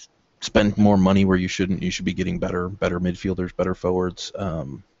spend more money where you shouldn't. You should be getting better midfielders, better forwards.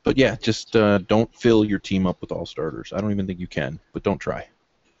 But yeah, just don't fill your team up with all starters. I don't even think you can, but don't try.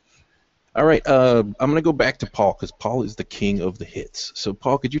 All right, I'm going to go back to Paul because Paul is the king of the hits. So,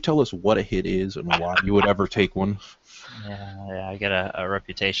 Paul, could you tell us what a hit is and why you would ever take one? Yeah, I get a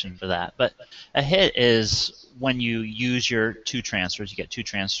reputation for that. But a hit is when you use your 2 transfers. You get 2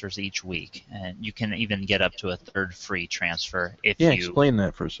 transfers each week, and you can even get up to a 3rd free transfer if you. Yeah, explain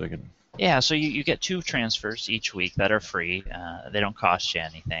that for a second. Yeah, so you get 2 transfers each week that are free. They don't cost you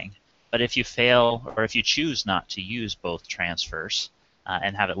anything. But if you fail or if you choose not to use both transfers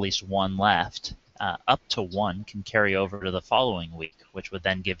and have at least one left, up to 1 can carry over to the following week, which would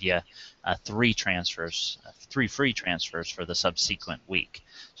then give you 3 transfers, 3 free transfers for the subsequent week.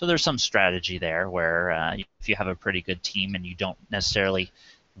 So there's some strategy there where if you have a pretty good team and you don't necessarily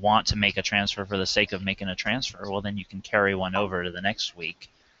want to make a transfer for the sake of making a transfer, well, then you can carry one over to the next week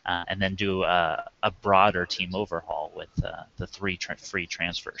and then do a broader team overhaul with the 3 free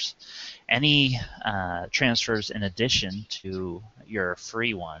transfers. Any transfers in addition to your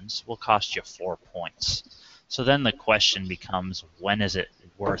free ones will cost you 4 points. So then the question becomes, when is it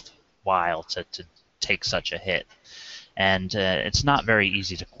worthwhile to take such a hit? And it's not very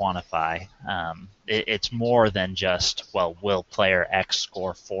easy to quantify. It's more than just, well, will player X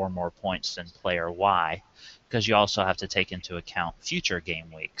score 4 more points than player Y? Because you also have to take into account future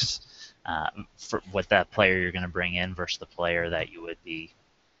game weeks for what that player you're going to bring in versus the player that you would be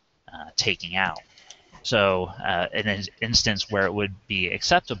taking out. So in an instance where it would be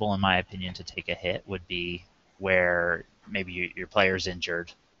acceptable, in my opinion, to take a hit would be where maybe your player's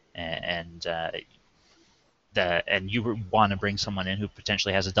injured and you want to bring someone in who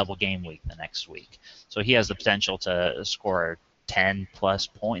potentially has a double game week the next week. So he has the potential to score 10 plus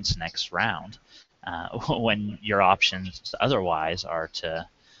points next round. When your options otherwise are to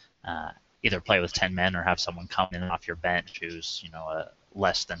either play with 10 men or have someone come in off your bench who's a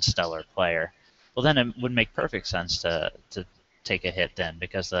less than stellar player, well, then it would make perfect sense to take a hit then,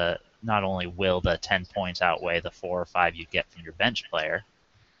 because not only will the 10 points outweigh the 4 or 5 you get from your bench player,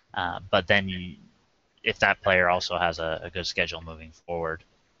 but then if that player also has a good schedule moving forward.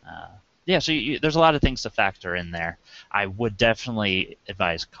 So there's a lot of things to factor in there. I would definitely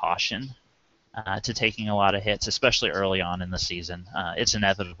advise caution to taking a lot of hits, especially early on in the season. It's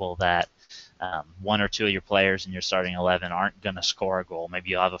inevitable that 1 or 2 of your players in your starting 11 aren't going to score a goal.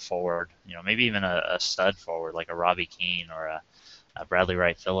 Maybe you'll have a forward, maybe even a stud forward like a Robbie Keane or a Bradley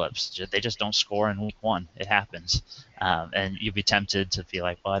Wright Phillips. They just don't score in week 1. It happens, and you'd be tempted to feel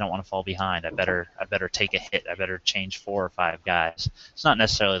like, well, I don't want to fall behind. I better take a hit. I better change 4 or 5 guys. It's not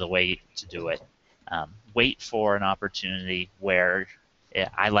necessarily the way to do it. Wait for an opportunity where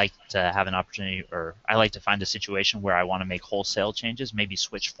I like to have an opportunity, or I like to find a situation where I want to make wholesale changes, maybe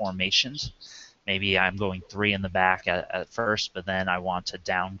switch formations. Maybe I'm going 3 in the back at first, but then I want to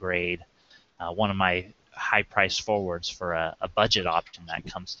downgrade one of my high-priced forwards for a budget option that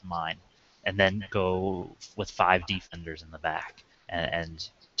comes to mind, and then go with 5 defenders in the back. And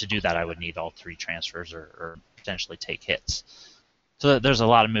to do that, I would need all 3 transfers or potentially take hits. So there's a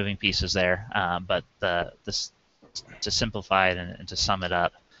lot of moving pieces there, but to simplify it and to sum it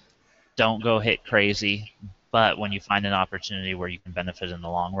up, don't go hit crazy, but when you find an opportunity where you can benefit in the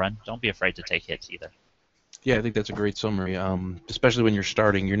long run, don't be afraid to take hits either. Yeah, I think that's a great summary. Especially when you're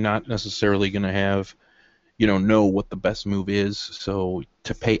starting, you're not necessarily going to have, know what the best move is. So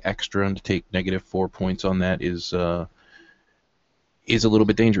to pay extra and to take -4 points on that is a little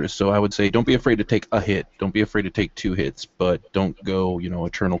bit dangerous. So I would say don't be afraid to take a hit. Don't be afraid to take 2 hits, but don't go,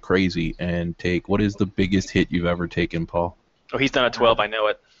 eternal crazy and take. What is the biggest hit you've ever taken, Paul? Oh, he's done a 12. I know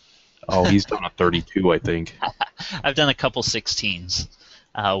it. Oh, he's done a 32, I think. I've done a couple 16s.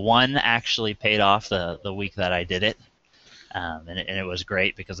 One actually paid off the week that I did it, and it was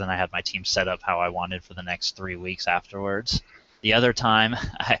great because then I had my team set up how I wanted for the next 3 weeks afterwards. The other time,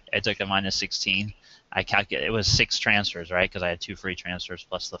 I took a -16. I calculated it was 6 transfers, right? Because I had 2 free transfers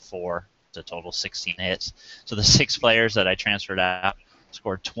plus the 4 to total 16 hits. So the 6 players that I transferred out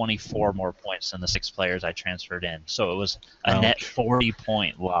scored 24 more points than the 6 players I transferred in. So it was a net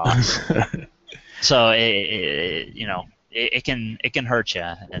 40-point loss. So it can hurt you,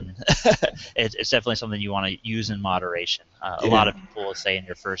 and it's definitely something you want to use in moderation. A lot of people will say in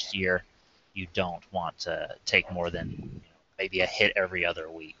your first year you don't want to take more than maybe a hit every other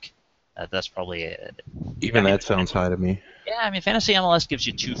week. That's probably even that sounds high to me. Yeah, I mean, Fantasy MLS gives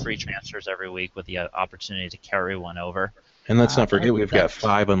you 2 free transfers every week with the opportunity to carry one over. And let's not forget we've got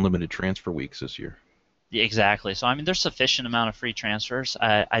 5 unlimited transfer weeks this year. Yeah, exactly. So I mean, there's sufficient amount of free transfers.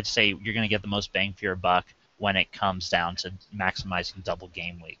 I'd say you're going to get the most bang for your buck when it comes down to maximizing double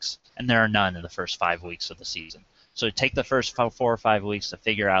game weeks, and there are none in the first 5 weeks of the season. So take the first 4 or 5 weeks to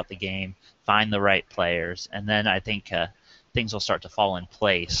figure out the game, find the right players, and then I think things will start to fall in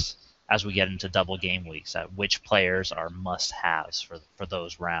place as we get into double game weeks, which players are must-haves for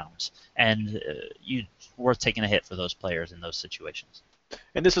those rounds. And worth taking a hit for those players in those situations.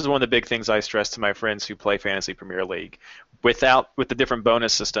 And this is one of the big things I stress to my friends who play Fantasy Premier League. With the different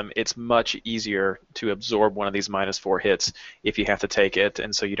bonus system, it's much easier to absorb one of these -4 hits if you have to take it,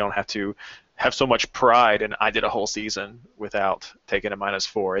 and so you don't have to have so much pride. And I did a whole season without taking a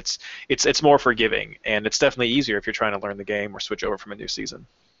 -4. It's more forgiving, and it's definitely easier if you're trying to learn the game or switch over from a new season.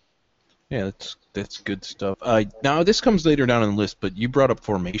 Yeah, that's good stuff. Now this comes later down on the list, but you brought up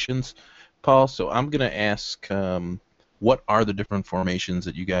formations, Paul. So I'm gonna ask, what are the different formations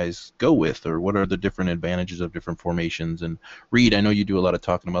that you guys go with, or what are the different advantages of different formations? And Reed, I know you do a lot of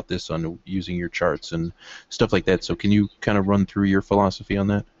talking about this on using your charts and stuff like that. So can you kind of run through your philosophy on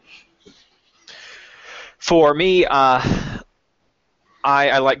that? For me, I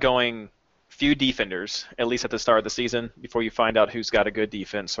like going few defenders, at least at the start of the season, before you find out who's got a good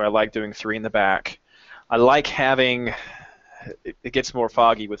defense. So I like doing 3 in the back. I like having, it gets more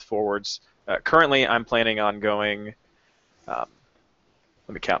foggy with forwards. Currently, I'm planning on going, let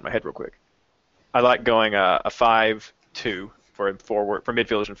me count in my head real quick. I like going a 5-2 for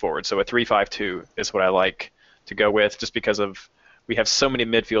midfielders and forwards. So a 3-5-2 is what I like to go with, just because we have so many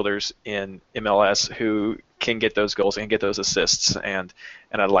midfielders in MLS who can get those goals and get those assists, and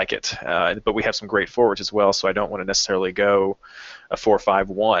I like it. But we have some great forwards as well, so I don't want to necessarily go a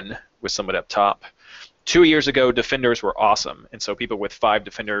 4-5-1 with someone up top. 2 years ago, defenders were awesome, and so people with 5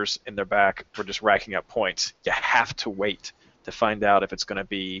 defenders in their back were just racking up points. You have to wait to find out if it's going to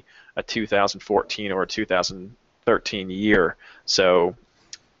be a 2014 or a 2013 year. So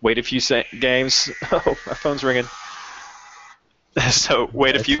wait a few games. Oh, my phone's ringing. So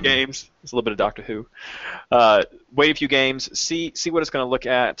wait a few games. It's a little bit of Doctor Who. Wait a few games. See what it's going to look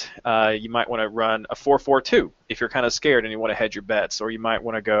at. You might want to run a 4-4-2 if you're kind of scared and you want to hedge your bets, or you might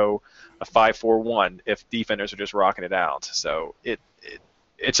want to go a 5-4-1 if defenders are just rocking it out. So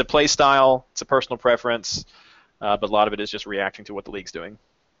it's a play style. It's a personal preference, but a lot of it is just reacting to what the league's doing.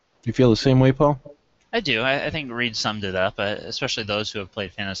 You feel the same way, Paul? I do. I think Reed summed it up. Especially those who have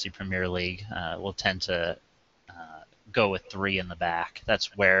played Fantasy Premier League will tend to go with 3 in the back.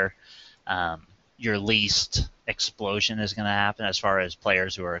 That's where your least explosion is going to happen as far as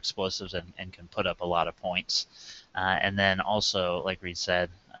players who are explosives and can put up a lot of points. And then also, like Reed said,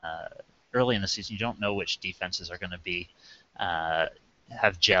 early in the season, you don't know which defenses are going to be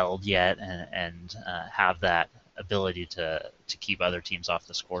have gelled yet and have that ability to keep other teams off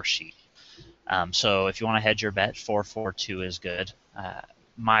the score sheet. So if you want to hedge your bet, 4-4-2 is good.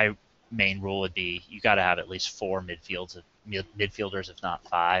 My main rule would be you got to have at least 4 midfielders, if not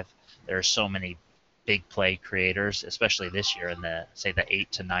 5. There are so many big play creators, especially this year in the $8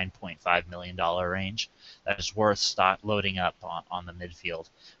 to $9.5 million range. That is worth loading up on the midfield.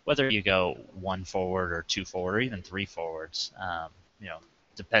 Whether you go 1 forward or 2 forward or even 3 forwards,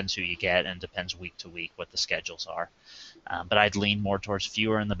 depends who you get and depends week to week what the schedules are. But I'd lean more towards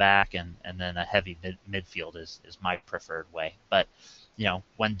fewer in the back, and then a heavy midfield is my preferred way. But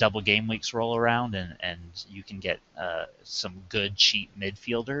when double game weeks roll around and you can get some good cheap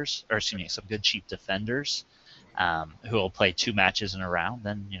midfielders, or excuse me, some good cheap defenders, who will play 2 matches in a round,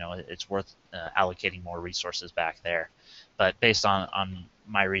 then it's worth allocating more resources back there. But based on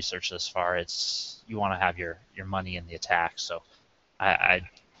my research thus far, you want to have your money in the attack. So I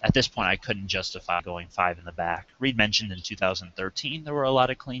at this point I couldn't justify going 5 in the back. Reed mentioned in 2013 there were a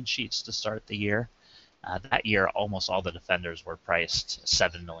lot of clean sheets to start the year. That year, almost all the defenders were priced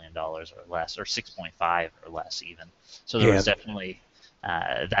 $7 million or less, or 6.5 or less even. So there was definitely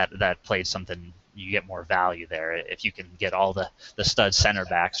that played something. You get more value there if you can get all the stud center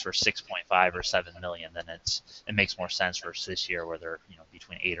backs for 6.5 or 7 million. Then it makes more sense versus this year where they're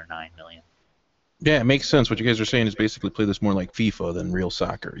between 8 or 9 million. Yeah, it makes sense. What you guys are saying is basically play this more like FIFA than real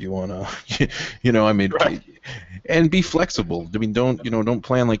soccer. You want to, Right. and be flexible. I mean, don't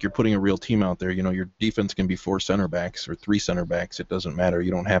plan like you're putting a real team out there. Your defense can be 4 center backs or 3 center backs. It doesn't matter. You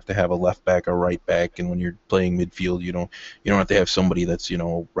don't have to have a left back or right back. And when you're playing midfield, you don't have to have somebody that's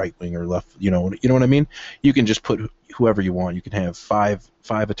right wing or left. You know what I mean? You can just put whoever you want. You can have five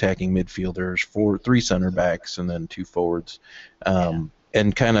attacking midfielders, 3 center backs, and then 2 forwards,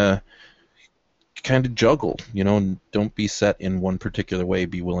 and kind of juggle, and don't be set in one particular way.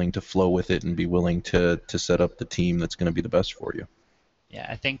 Be willing to flow with it and be willing to set up the team that's going to be the best for you. Yeah,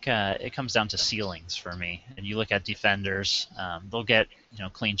 I think it comes down to ceilings for me. And you look at defenders, they'll get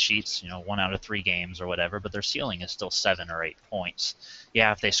clean sheets, 1 out of 3 games or whatever, but their ceiling is still 7 or 8 points.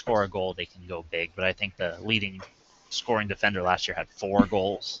 Yeah, if they score a goal, they can go big, but I think the leading scoring defender last year had 4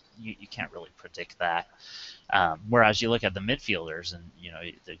 goals. You can't really predict that. Whereas you look at the midfielders and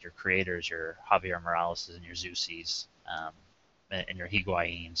your creators, your Javier Morales and your Zeusis, and your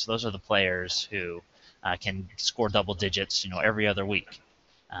Higuains. Those are the players who can score double digits, every other week.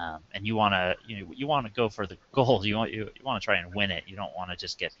 And you want to go for the goals. You want to try and win it. You don't want to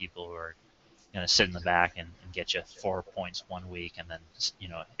just get people who are going to sit in the back and get you 4 points one week, and then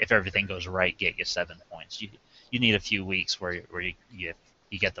if everything goes right, get you 7 points. You need a few weeks where you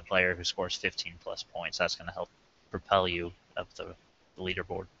get the player who scores 15 plus points. That's going to help propel you up the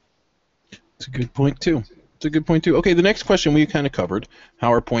leaderboard. It's a good point too. Okay, the next question we kind of covered,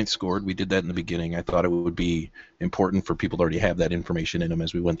 how are points scored? We did that in the beginning. I thought it would be important for people to already have that information in them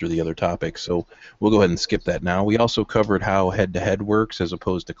as we went through the other topics, so we'll go ahead and skip that now. We also covered how head-to-head works as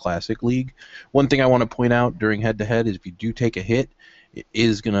opposed to Classic League. One thing I want to point out during head-to-head is if you do take a hit, it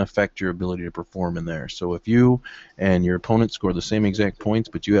is going to affect your ability to perform in there. So if you and your opponent score the same exact points,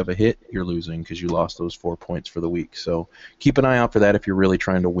 but you have a hit, you're losing because you lost those 4 points for the week. So keep an eye out for that if you're really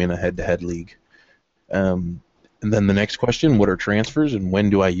trying to win a head-to-head league. And then the next question, what are transfers and when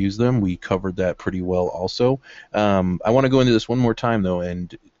do I use them? We covered that pretty well also. I want to go into this one more time, though,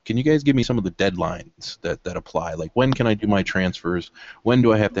 and can you guys give me some of the deadlines that apply? Like, when can I do my transfers? When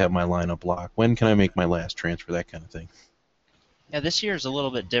do I have to have my lineup locked? When can I make my last transfer? That kind of thing. Yeah, this year is a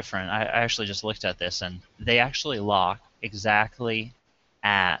little bit different. I actually just looked at this, and they actually lock exactly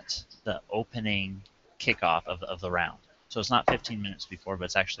at the opening kickoff of the round. So it's not 15 minutes before, but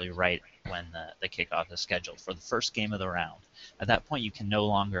it's actually right when the kickoff is scheduled for the first game of the round. At that point, you can no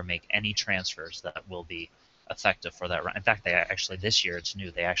longer make any transfers that will be effective for that round. In fact, this year it's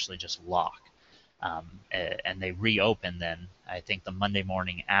new. They actually just lock. And they reopen then, I think, the Monday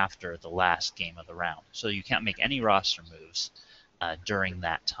morning after the last game of the round. So you can't make any roster moves during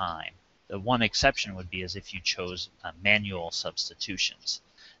that time. The one exception would be as if you chose manual substitutions.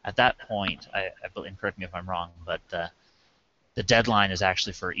 At that point, and correct me if I'm wrong, but the deadline is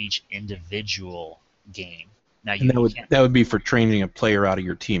actually for each individual game. Now, that would be for training a player out of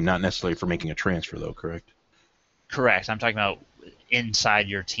your team, not necessarily for making a transfer, though, correct? Correct. I'm talking about inside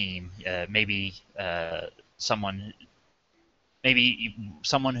your team. Maybe someone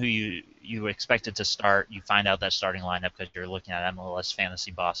who you expected to start, you find out that starting lineup because you're looking at MLS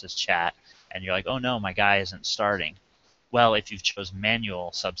Fantasy Boss's chat, and you're like, oh no, my guy isn't starting. Well, if you've chose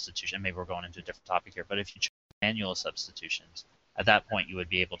manual substitution, maybe we're going into a different topic here, but if you chose manual substitutions, at that point you would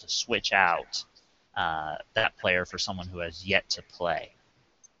be able to switch out that player for someone who has yet to play.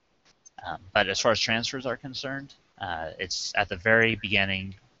 But as far as transfers are concerned, it's at the very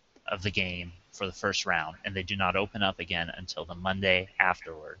beginning of the game for the first round, and they do not open up again until the Monday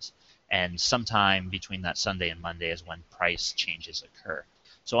afterwards. And sometime between that Sunday and Monday is when price changes occur.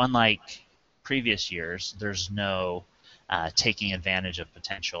 So unlike previous years, there's no taking advantage of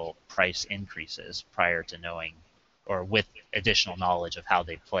potential price increases prior to knowing or with additional knowledge of how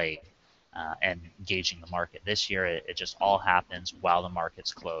they played and gauging the market. This year, it just all happens while the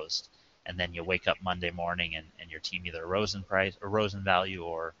market's closed. And then you wake up Monday morning and your team either rose in price or rose in value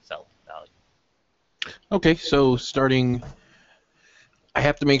or fell in value. Okay, so starting, I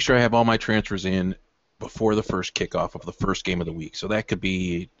have to make sure I have all my transfers in before the first kickoff of the first game of the week. So that could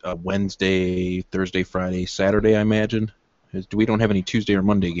be Wednesday, Thursday, Friday, Saturday, I imagine. We don't have any Tuesday or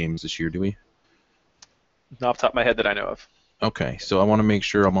Monday games this year, do we? Not off the top of my head that I know of. Okay, so I want to make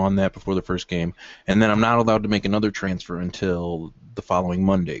sure I'm on that before the first game. And then I'm not allowed to make another transfer until the following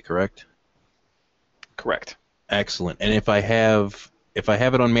Monday, correct? Correct. Excellent. And if I have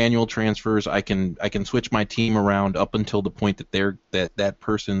it on manual transfers, I can switch my team around up until the point that that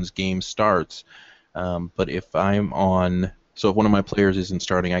person's game starts. But if I'm on, so if one of my players isn't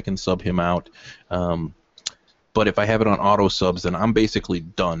starting, I can sub him out. But if I have it on auto subs, then I'm basically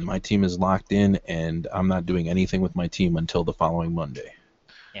done. My team is locked in, and I'm not doing anything with my team until the following Monday.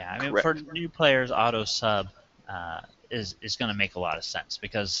 Yeah, I mean, Correct. for new players, auto sub is going to make a lot of sense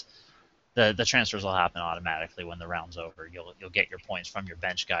because the transfers will happen automatically when the round's over. You'll get your points from your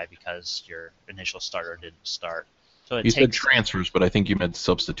bench guy because your initial starter didn't start. So it You said takes transfers, but I think you meant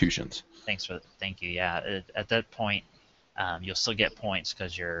substitutions. Thank you. Yeah, at that point, you'll still get points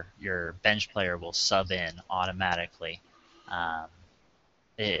because your bench player will sub in automatically,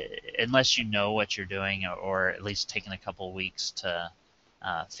 unless you know what you're doing, or at least taking a couple weeks to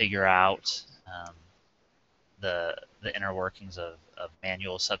figure out the inner workings of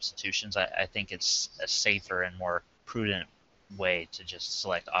manual substitutions. I think it's a safer and more prudent way to just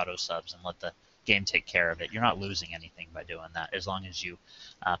select auto subs and let the game take care of it. You're not losing anything by doing that as long as you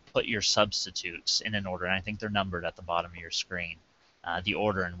put your substitutes in an order, and I think they're numbered at the bottom of your screen, the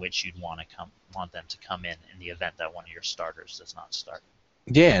order in which you'd want them to come in the event that one of your starters does not start.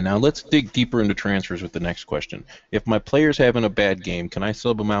 Yeah, now let's dig deeper into transfers with the next question. If my player's having a bad game, can I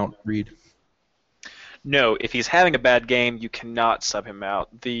sub him out, Reed? No, if he's having a bad game, you cannot sub him out.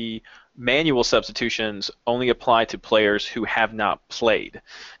 The manual substitutions only apply to players who have not played.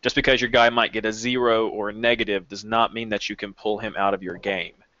 Just because your guy might get a 0 or a negative does not mean that you can pull him out of your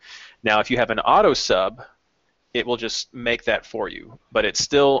game. Now, if you have an auto sub, it will just make that for you, but it's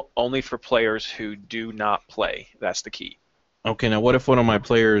still only for players who do not play. That's the key. Okay, now what if one of my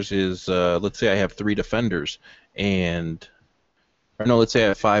players is, let's say I have 3 defenders, or no, let's say I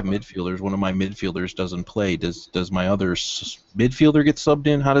have 5 midfielders. One of my midfielders doesn't play. Does my other midfielder get subbed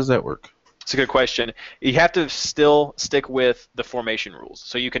in? How does that work? It's a good question. You have to still stick with the formation rules.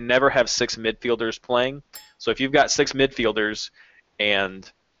 So you can never have 6 midfielders playing. So if you've got 6 midfielders and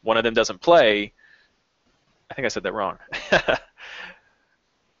one of them doesn't play, I think I said that wrong.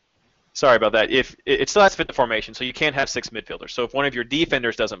 Sorry about that. If it still has to fit the formation, so you can't have 6 midfielders. So if one of your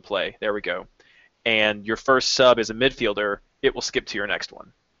defenders doesn't play, there we go, and your first sub is a midfielder, it will skip to your next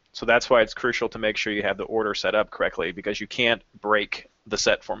one. So that's why it's crucial to make sure you have the order set up correctly, because you can't break the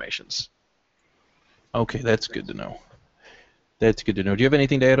set formations. Okay, that's good to know. That's good to know. Do you have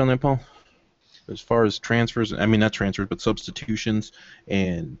anything to add on that, Paul? As far as transfers, I mean not transfers, but substitutions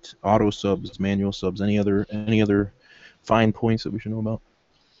and auto subs, manual subs, any other fine points that we should know about?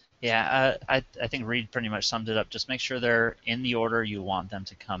 Yeah, I think Reed pretty much summed it up. Just make sure they're in the order you want them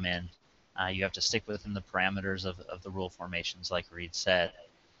to come in. You have to stick within the parameters of the rule formations, like Reed said.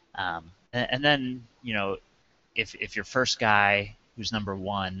 And then, if your first guy who's number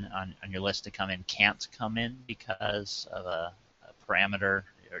 1 on your list to come in can't come in because of a parameter,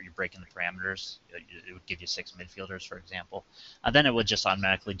 or you're breaking the parameters, it would give you 6 midfielders, for example, then it would just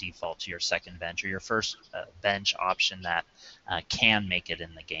automatically default to your second bench or your first bench option that can make it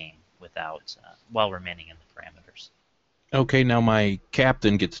in the game without while remaining in the parameters. Okay, now my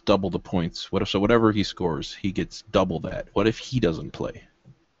captain gets double the points. So whatever he scores, he gets double that. What if he doesn't play?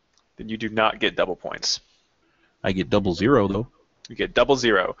 Then you do not get double points. I get 0-0 though. You get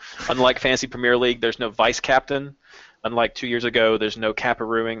 0-0. Unlike Fantasy Premier League, there's no vice captain. Unlike 2 years ago, there's no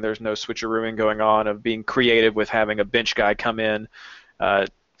caparooing, there's no switcherooing going on of being creative with having a bench guy come in.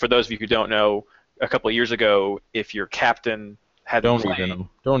 For those of you who don't know, a couple of years ago, if your captain had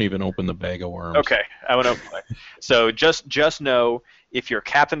Don't even open the bag of worms. Okay, I won't play. So just know, if your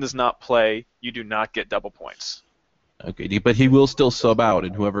captain does not play, you do not get double points. Okay, but he will still sub out,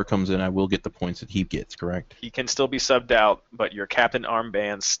 and whoever comes in, I will get the points that he gets, correct? He can still be subbed out, but your captain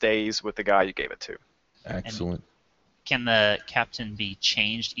armband stays with the guy you gave it to. Excellent. Can the captain be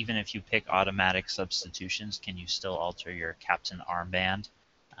changed even if you pick automatic substitutions? Can you still alter your captain armband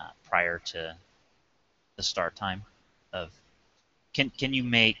prior to the start time? Can you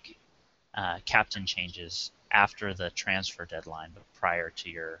make captain changes after the transfer deadline but prior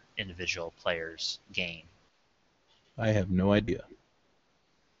to your individual player's game? I have no idea.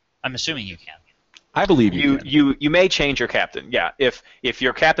 I'm assuming you can. I believe you can. You may change your captain. Yeah, if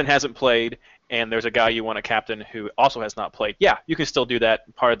your captain hasn't played and there's a guy you want a captain who also has not played, yeah, you can still do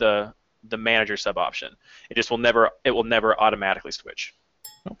that, part of the manager sub option. It will never automatically switch.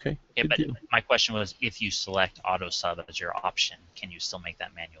 Okay, Yeah, good but deal. my question was, if you select auto sub as your option, can you still make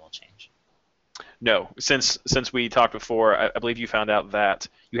that manual change? No, since we talked before, I believe you found out that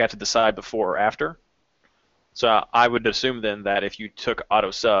you have to decide before or after. So I would assume then that if you took auto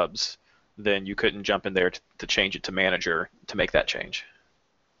subs, then you couldn't jump in there to change it to manager to make that change.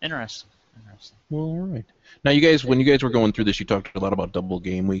 Interesting. Interesting. Well, all right. Now, you guys, when you guys were going through this, you talked a lot about double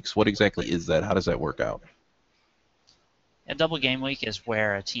game weeks. What exactly is that? How does that work out? A double game week is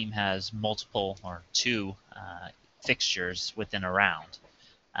where a team has multiple or two fixtures within a round.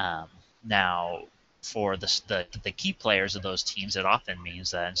 Um, Now, for the key players of those teams, it often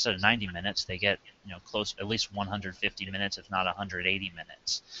means that instead of 90 minutes, they get close at least 150 minutes, if not 180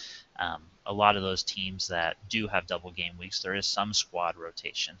 minutes. A lot of those teams that do have double game weeks, there is some squad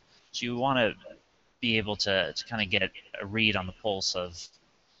rotation. So you want to be able to kind of get a read on the pulse of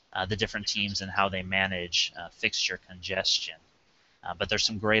the different teams and how they manage fixture congestion. But there's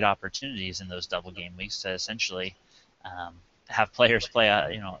some great opportunities in those double game weeks to essentially um, have players play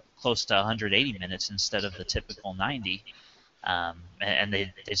close to 180 minutes instead of the typical 90, and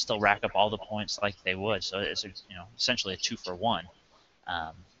they still rack up all the points like they would. So it's essentially a 2-for-1.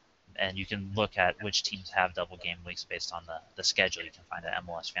 Um, and you can look at which teams have double game weeks based on the schedule you can find at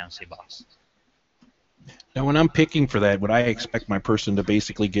MLS Fantasy Box. Now, when I'm picking for that, would I expect my person to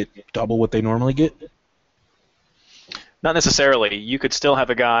basically get double what they normally get? Not necessarily. You could still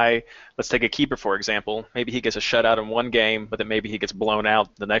have a guy, let's take a keeper for example. Maybe he gets a shutout in one game, but then maybe he gets blown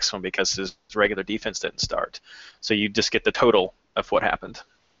out the next one because his regular defense didn't start. So you just get the total of what happened.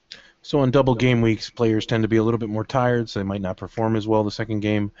 So on double game weeks, players tend to be a little bit more tired, so they might not perform as well the second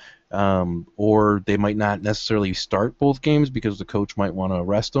game, or they might not necessarily start both games because the coach might want to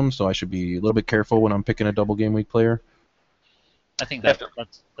rest them. So I should be a little bit careful when I'm picking a double game week player. I think Definitely.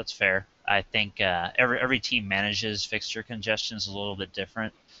 that's fair. I think every team manages fixture congestions a little bit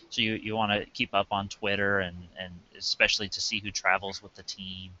different. So you want to keep up on Twitter and especially to see who travels with the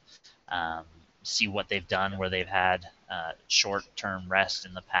team, um, see what they've done where they've had short-term rest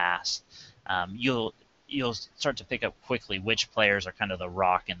in the past. You'll start to pick up quickly which players are kind of the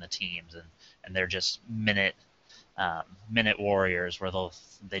rock in the teams and they're just minute warriors where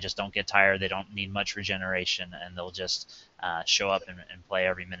they just don't get tired, they don't need much regeneration, and they'll just show up and play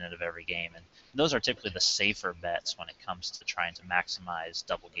every minute of every game. And those are typically the safer bets when it comes to trying to maximize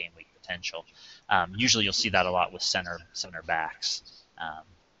double game week potential. Usually you'll see that a lot with center backs.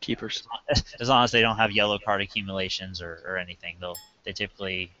 Keepers. As long as they don't have yellow card accumulations or anything, they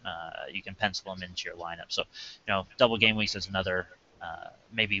typically you can pencil them into your lineup. So double game weeks is another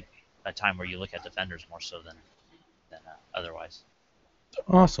maybe a time where you look at defenders more so than otherwise.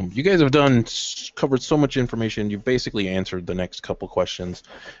 Awesome. You guys have covered so much information. You've basically answered the next couple questions.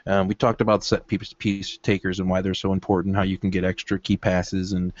 We talked about set piece takers and why they're so important, how you can get extra key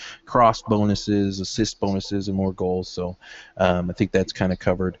passes and cross bonuses, assist bonuses, and more goals. So I think that's kind of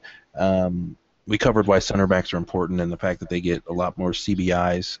covered. We covered why center backs are important and the fact that they get a lot more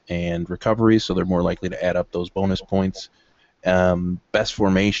CBIs and recoveries, so they're more likely to add up those bonus points. Best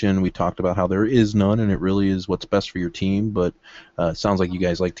formation, we talked about how there is none, and it really is what's best for your team, but it sounds like you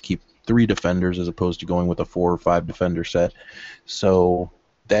guys like to keep 3 defenders as opposed to going with a 4 or 5 defender set. So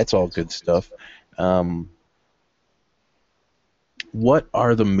that's all good stuff. What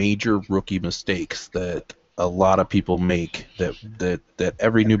are the major rookie mistakes that a lot of people make that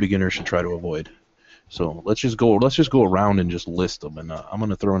every new beginner should try to avoid? So let's just go around and just list them, and I'm going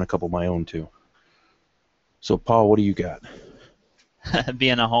to throw in a couple of my own too. So Paul, what do you got?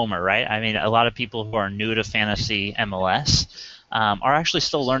 Being a homer, right? I mean, a lot of people who are new to fantasy MLS are actually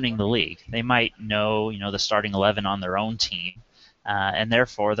still learning the league. They might know, the starting 11 on their own team, and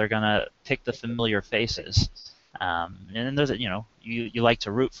therefore they're going to pick the familiar faces. And then there's, you like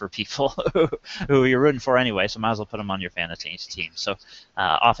to root for people who you're rooting for anyway, so might as well put them on your fantasy team. So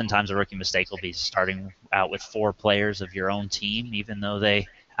oftentimes a rookie mistake will be starting out with 4 players of your own team, even though they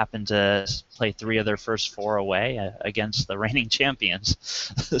happen to play 3 of their first 4 away against the reigning champions.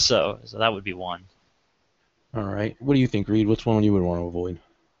 so that would be one. All right. What do you think, Reed? What's one you would want to avoid?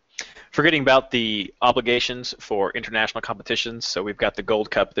 Forgetting about the obligations for international competitions. So we've got the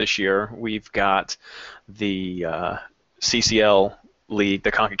Gold Cup this year. We've got the CCL League,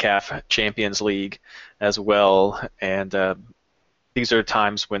 the CONCACAF Champions League as well. And these are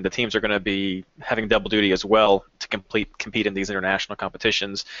times when the teams are going to be having double duty as well to compete in these international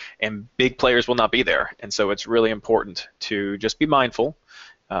competitions, and big players will not be there. And so it's really important to just be mindful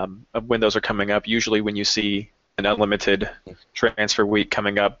of when those are coming up. Usually when you see an unlimited transfer week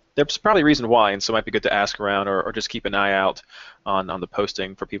coming up, there's probably a reason why, and so it might be good to ask around or just keep an eye out on the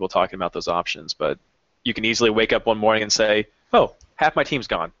posting for people talking about those options. But you can easily wake up one morning and say, Oh, half my team's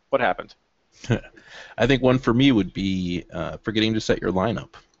gone. What happened? I think one for me would be forgetting to set your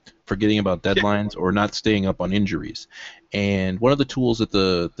lineup, forgetting about deadlines, or not staying up on injuries. And one of the tools that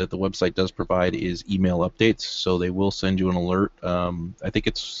the website does provide is email updates. So they will send you an alert. I think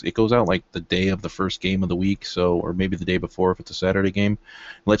it goes out like the day of the first game of the week, so or maybe the day before if it's a Saturday game.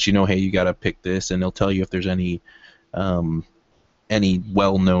 It lets you know, hey, you got to pick this, and they'll tell you if there's any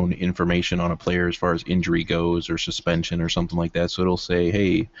well-known information on a player as far as injury goes or suspension or something like that. So it'll say,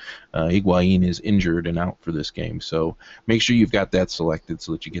 hey, Higuain is injured and out for this game. So make sure you've got that selected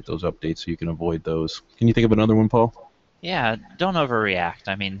so that you get those updates so you can avoid those. Can you think of another one, Paul? Yeah, don't overreact.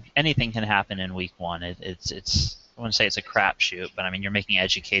 I mean, anything can happen in week one. It's I wouldn't say it's a crapshoot, but I mean, you're making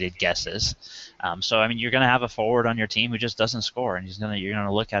educated guesses. So I mean, you're going to have a forward on your team who just doesn't score, and you're going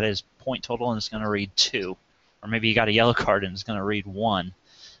to look at his point total and it's going to read 2. Or maybe you got a yellow card and it's going to read 1.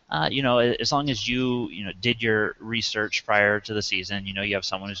 As long as you did your research prior to the season, you have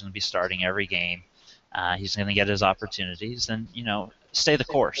someone who's going to be starting every game. He's going to get his opportunities, then stay the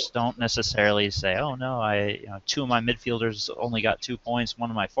course. Don't necessarily say, oh no, 2 of my midfielders only got 2 points, 1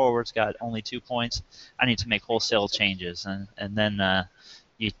 of my forwards got only 2 points. I need to make wholesale changes, and then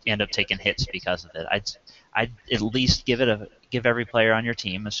you end up taking hits because of it. I'd at least give every player on your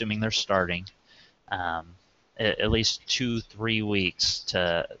team, assuming they're starting, at least 2-3 weeks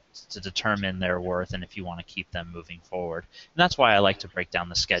to determine their worth and if you want to keep them moving forward. And that's why I like to break down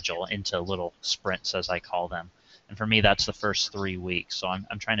the schedule into little sprints, as I call them. And for me, that's the first 3 weeks. So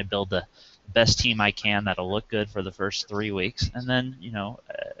I'm trying to build the best team I can that'll look good for the first 3 weeks, and then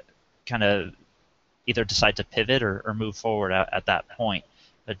kind of either decide to pivot or move forward at that point.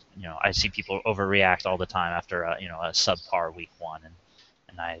 But I see people overreact all the time after a subpar week 1,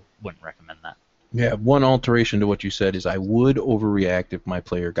 and I wouldn't recommend that. Yeah, one alteration to what you said is I would overreact if my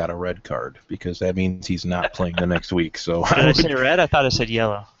player got a red card, because that means he's not playing the next week. So Did I say red? I thought I said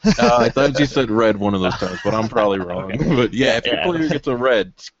yellow. I thought you said red one of those times, but I'm probably wrong. Okay. But yeah, if your player gets a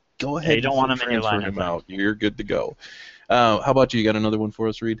red, go ahead. You don't want him in your transfer lineup. him out. You're good to go. How about you? You got another one for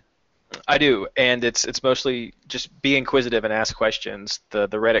us, Reed? I do, and it's mostly just be inquisitive and ask questions. The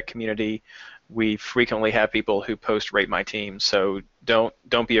Reddit community, we frequently have people who post rate my team, so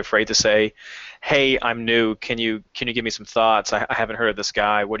don't be afraid to say, hey, I'm new. Can you give me some thoughts? I haven't heard of this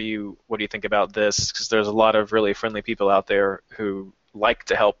guy. What do you think about this? Because there's a lot of really friendly people out there who like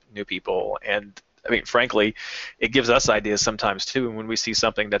to help new people, and I mean, frankly, it gives us ideas sometimes too. And when we see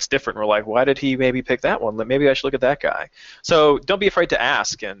something that's different, we're like, why did he maybe pick that one? Maybe I should look at that guy. So don't be afraid to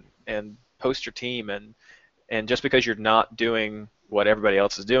ask and post your team, and just because you're not doing what everybody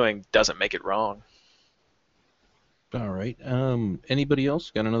else is doing doesn't make it wrong. All right. Anybody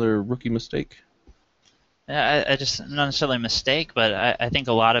else got another rookie mistake? I just not necessarily a mistake, but I think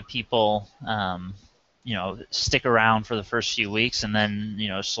a lot of people stick around for the first few weeks and then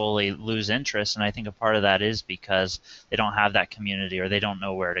slowly lose interest, and I think a part of that is because they don't have that community or they don't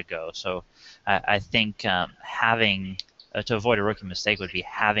know where to go. So I think having to avoid a rookie mistake would be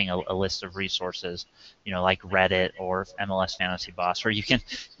having a list of resources, like Reddit or MLS Fantasy Boss, where you can,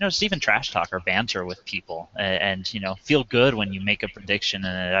 just even trash talk or banter with people and feel good when you make a prediction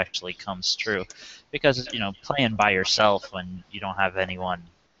and it actually comes true. Because, playing by yourself when you don't have anyone,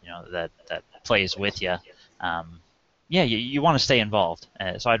 that plays with you, you want to stay involved.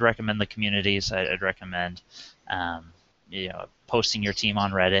 So I'd recommend the communities. I'd recommend, posting your team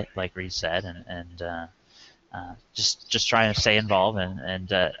on Reddit, like Reed said, and just trying to stay involved,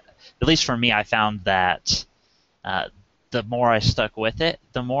 and at least for me, I found that the more I stuck with it,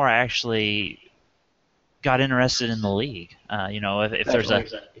 the more I actually got interested in the league.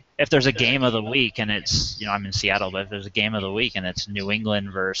 If there's a game of the week and it's I'm in Seattle, but if there's a game of the week and it's New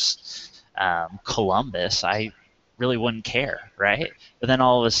England versus Columbus, I really wouldn't care, right? But then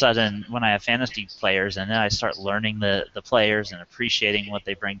all of a sudden, when I have fantasy players, and then I start learning the players and appreciating what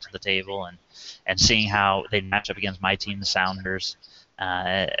they bring to the table, and seeing how they match up against my team, the Sounders.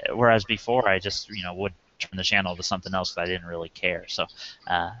 Whereas before, I just would turn the channel to something else because I didn't really care. So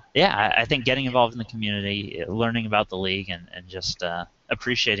I think getting involved in the community, learning about the league, and just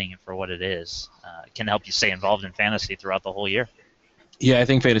appreciating it for what it is can help you stay involved in fantasy throughout the whole year. Yeah, I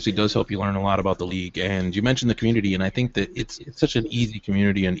think fantasy does help you learn a lot about the league, and you mentioned the community, and I think that it's such an easy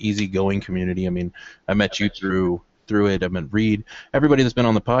community, an easygoing community. I mean, I met you through it. I met Reed. Everybody that's been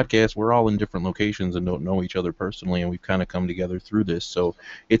on the podcast, we're all in different locations and don't know each other personally, and we've kind of come together through this. So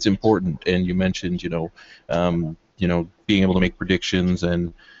it's important. And you mentioned, being able to make predictions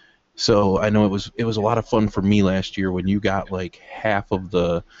and So I know it was a lot of fun for me last year when you got like half of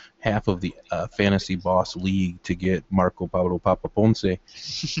the fantasy boss league to get Marco Paulo Papaponce,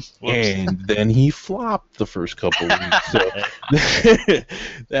 Whoops. and then he flopped the first couple weeks. So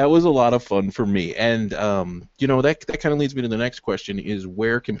that was a lot of fun for me. And that kind of leads me to the next question: is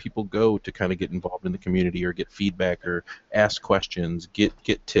where can people go to kind of get involved in the community or get feedback or ask questions,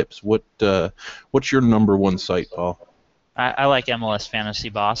 get tips? What's your number one site, Paul? I like MLS Fantasy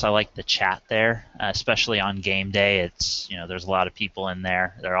Boss. I like the chat there, especially on game day. It's there's a lot of people in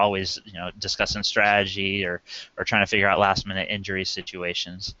there. They're always discussing strategy or trying to figure out last minute injury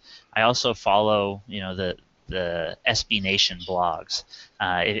situations. I also follow the SB Nation blogs.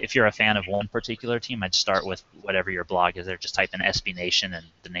 If you're a fan of one particular team, I'd start with whatever your blog is there. Just type in SB Nation and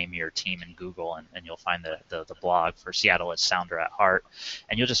the name of your team in Google, and you'll find the blog. For Seattle, it's Sounder at Heart,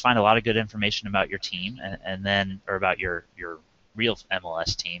 and you'll just find a lot of good information about your team, and then or about your real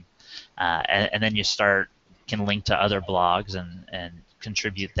MLS team, and then you can link to other blogs and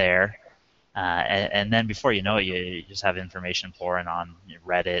contribute there. And then before you know it, you just have information pouring on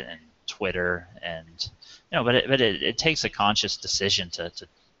Reddit and Twitter, and but it takes a conscious decision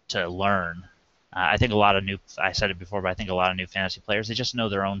to learn. I think I said it before, but I think a lot of new fantasy players, they just know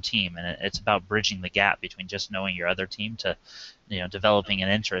their own team, and it's about bridging the gap between just knowing your other team to developing an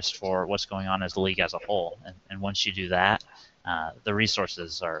interest for what's going on as the league as a whole. And once you do that, the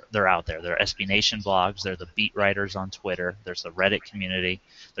resources they're out there. There are SB Nation blogs. There are the beat writers on Twitter. There's the Reddit community.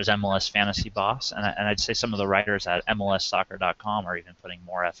 There's MLS Fantasy Boss, and I'd say some of the writers at MLSsoccer.com are even putting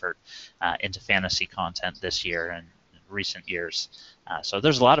more effort into fantasy content this year and recent years. So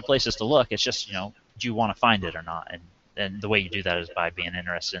there's a lot of places to look. It's just do you want to find it or not? And the way you do that is by being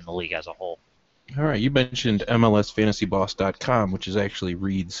interested in the league as a whole. All right, you mentioned MLSFantasyBoss.com, which is actually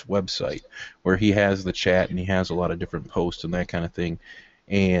Reed's website, where he has the chat and he has a lot of different posts and that kind of thing.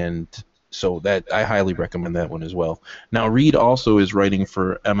 And so that I highly recommend that one as well. Now, Reed also is writing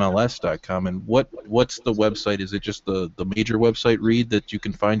for MLS.com, and what's the website? Is it just the major website, Reed, that you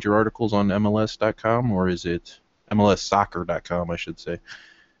can find your articles on MLS.com, or is it MLSsoccer.com, I should say,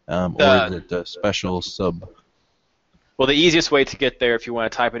 or is it a special sub? Well, the easiest way to get there, if you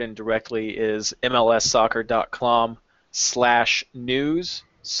want to type it in directly, is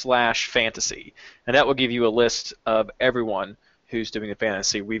mlssoccer.com/news/fantasy, and that will give you a list of everyone who's doing the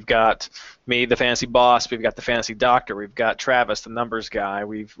fantasy. We've got me, the fantasy boss. We've got the fantasy doctor. We've got Travis, the numbers guy.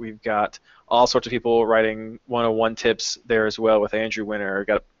 We've got all sorts of people writing 101 tips there as well with Andrew Winter. We've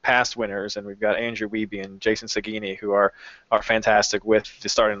got past winners, and we've got Andrew Wiebe and Jason Sagini, who are fantastic with the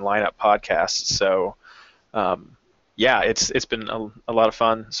Starting Lineup podcast. So. Yeah, it's been a lot of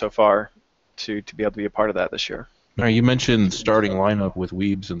fun so far to be able to be a part of that this year. Now, you mentioned Starting Lineup with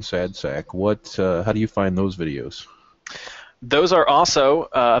Weebs and Sadsack. How do you find those videos? Those are also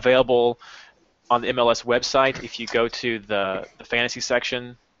available on the MLS website. If you go to the fantasy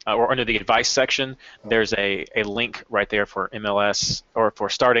section or under the advice section, there's a link right there for MLS or for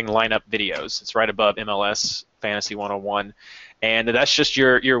Starting Lineup videos. It's right above MLS Fantasy 101. And that's just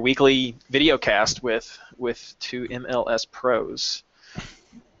your weekly video cast with two MLS pros.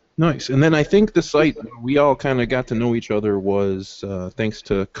 Nice. And then I think the site we all kind of got to know each other was, thanks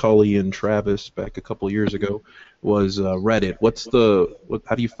to Cully and Travis back a couple years ago, was Reddit.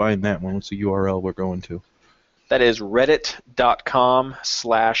 How do you find that one? What's the URL we're going to? That is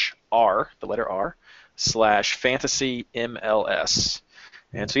reddit.com/r, the letter R, /fantasymls.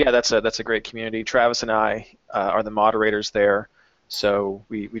 And so yeah, that's a great community. Travis and I are the moderators there, so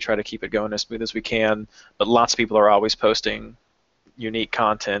we try to keep it going as smooth as we can. But lots of people are always posting unique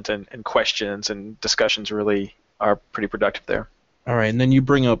content, and questions and discussions really are pretty productive there. All right, and then you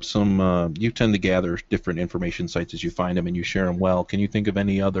bring up some. You tend to gather different information sites as you find them, and you share them well. Can you think of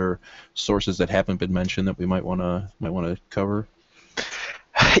any other sources that haven't been mentioned that we might want to cover?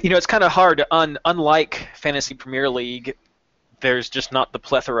 It's kind of hard. Unlike Fantasy Premier League, there's just not the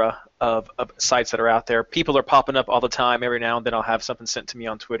plethora of sites that are out there. People are popping up all the time. Every now and then I'll have something sent to me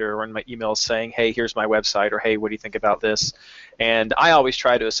on Twitter or in my emails saying, hey, here's my website, or hey, what do you think about this? And I always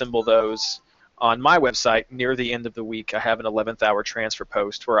try to assemble those on my website near the end of the week. I have an 11th hour transfer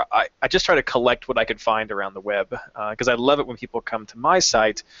post where I just try to collect what I could find around the web, because I love it when people come to my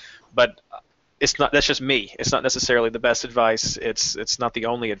site, but that's just me. It's not necessarily the best advice. It's not the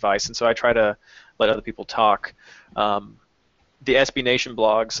only advice, and so I try to let other people talk. The SB Nation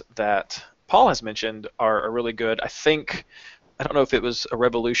blogs that Paul has mentioned are really good. I don't know if it was a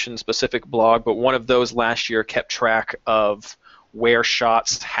Revolution-specific blog, but one of those last year kept track of where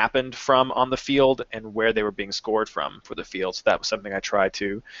shots happened from on the field and where they were being scored from for the field. So that was something I tried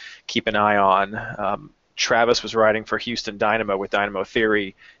to keep an eye on. Travis was writing for Houston Dynamo with Dynamo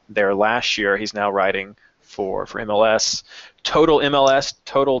Theory there last year. He's now writing for MLS. Total MLS,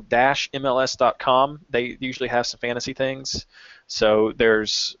 total-MLS.com. They usually have some fantasy things. So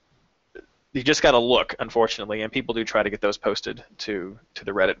you just got to look, unfortunately, and people do try to get those posted to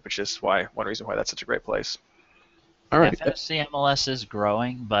the Reddit, which is one reason why that's such a great place. All right. Yeah, fantasy MLS is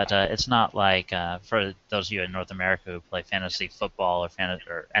growing, but it's not like for those of you in North America who play fantasy football or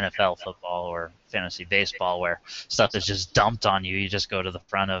NFL football or fantasy baseball, where stuff is just dumped on you. You just go to the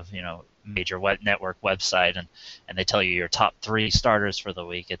front of major network website and they tell you your top 3 starters for the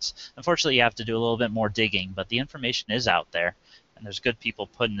week. It's unfortunately you have to do a little bit more digging, but the information is out there. And there's good people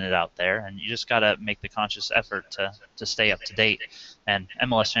putting it out there, and you just got to make the conscious effort to stay up to date. And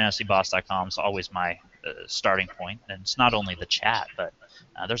MLSFantasyBoss.com is always my starting point. And it's not only the chat, but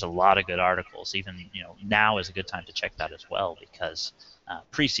there's a lot of good articles. Even now is a good time to check that as well, because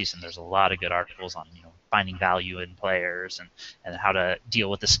preseason there's a lot of good articles on finding value in players and how to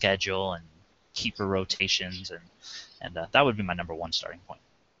deal with the schedule and keeper rotations, and that would be my number 1 starting point.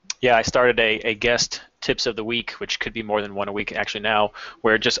 Yeah, I started a guest tips of the week, which could be more than one a week actually now,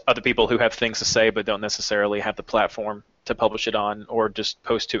 where just other people who have things to say but don't necessarily have the platform to publish it on or just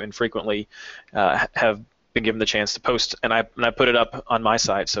post to infrequently have been given the chance to post, and I put it up on my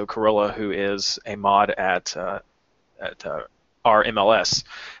site. So Corolla, who is a mod at our MLS,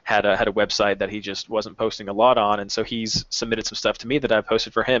 had a website that he just wasn't posting a lot on, and so he's submitted some stuff to me that I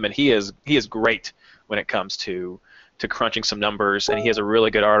posted for him, and he is great when it comes to crunching some numbers, and he has a really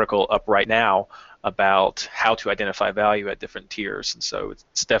good article up right now about how to identify value at different tiers, and so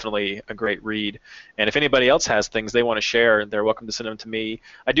it's definitely a great read. And if anybody else has things they want to share, they're welcome to send them to me.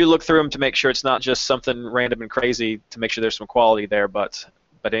 I do look through them to make sure it's not just something random and crazy, to make sure there's some quality there, but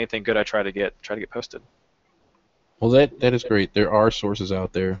anything good I try to get posted. Well, that is great. There are sources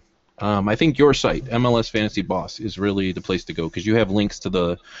out there. I think your site, MLS Fantasy Boss, is really the place to go, because you have links to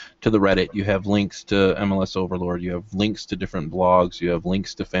the Reddit, you have links to MLS Overlord, you have links to different blogs, you have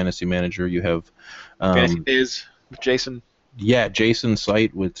links to Fantasy Manager, you have Fantasy Biz with Jason. Yeah, Jason's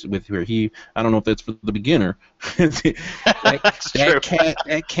site with where I don't know if that's for the beginner.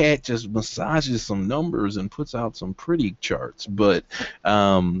 that cat just massages some numbers and puts out some pretty charts, but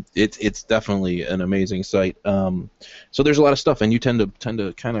it's definitely an amazing site. So there's a lot of stuff, and you tend to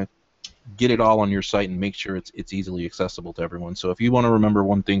kind of get it all on your site and make sure it's easily accessible to everyone. So if you want to remember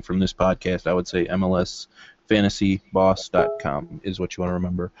one thing from this podcast, I would say MLSFantasyBoss.com is what you want to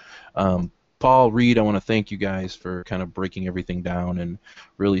remember. Paul, Reed, I want to thank you guys for kind of breaking everything down and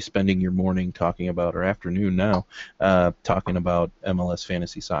really spending your morning talking about, or afternoon now, talking about MLS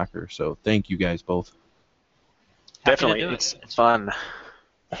Fantasy Soccer. So thank you guys both. Definitely, it's fun.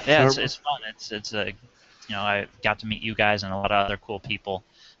 Yeah, it's fun. It's I got to meet you guys and a lot of other cool people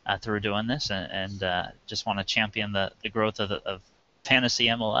through doing this, and just want to champion the growth of fantasy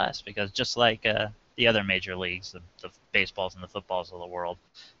MLS, because just like the other major leagues, the baseballs and the footballs of the world,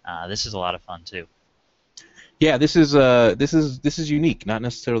 this is a lot of fun too. Yeah, this is unique, not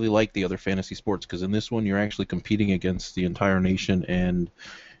necessarily like the other fantasy sports, because in this one you're actually competing against the entire nation and,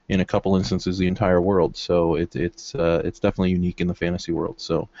 in a couple instances, the entire world. So it's definitely unique in the fantasy world.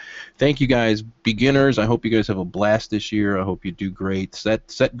 So thank you guys, beginners. I hope you guys have a blast this year. I hope you do great.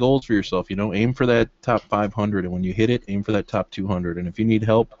 Set goals for yourself. Aim for that top 500, and when you hit it, aim for that top 200. And if you need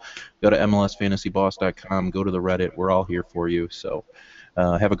help, go to MLSFantasyBoss.com. Go to the Reddit. We're all here for you. So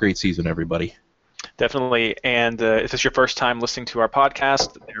have a great season, everybody. Definitely, and if it's your first time listening to our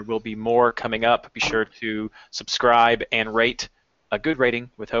podcast, there will be more coming up. Be sure to subscribe and rate, a good rating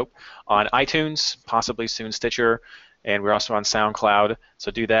with hope, on iTunes, possibly soon Stitcher, and we're also on SoundCloud,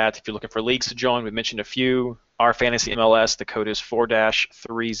 so do that. If you're looking for leagues to join, we mentioned a few. Our Fantasy MLS, the code is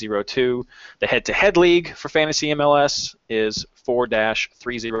 4-302. The head-to-head league for Fantasy MLS is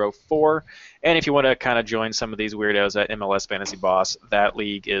 4-304. And if you want to kind of join some of these weirdos at MLS Fantasy Boss, that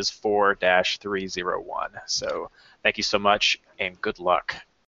league is 4-301. So thank you so much, and good luck.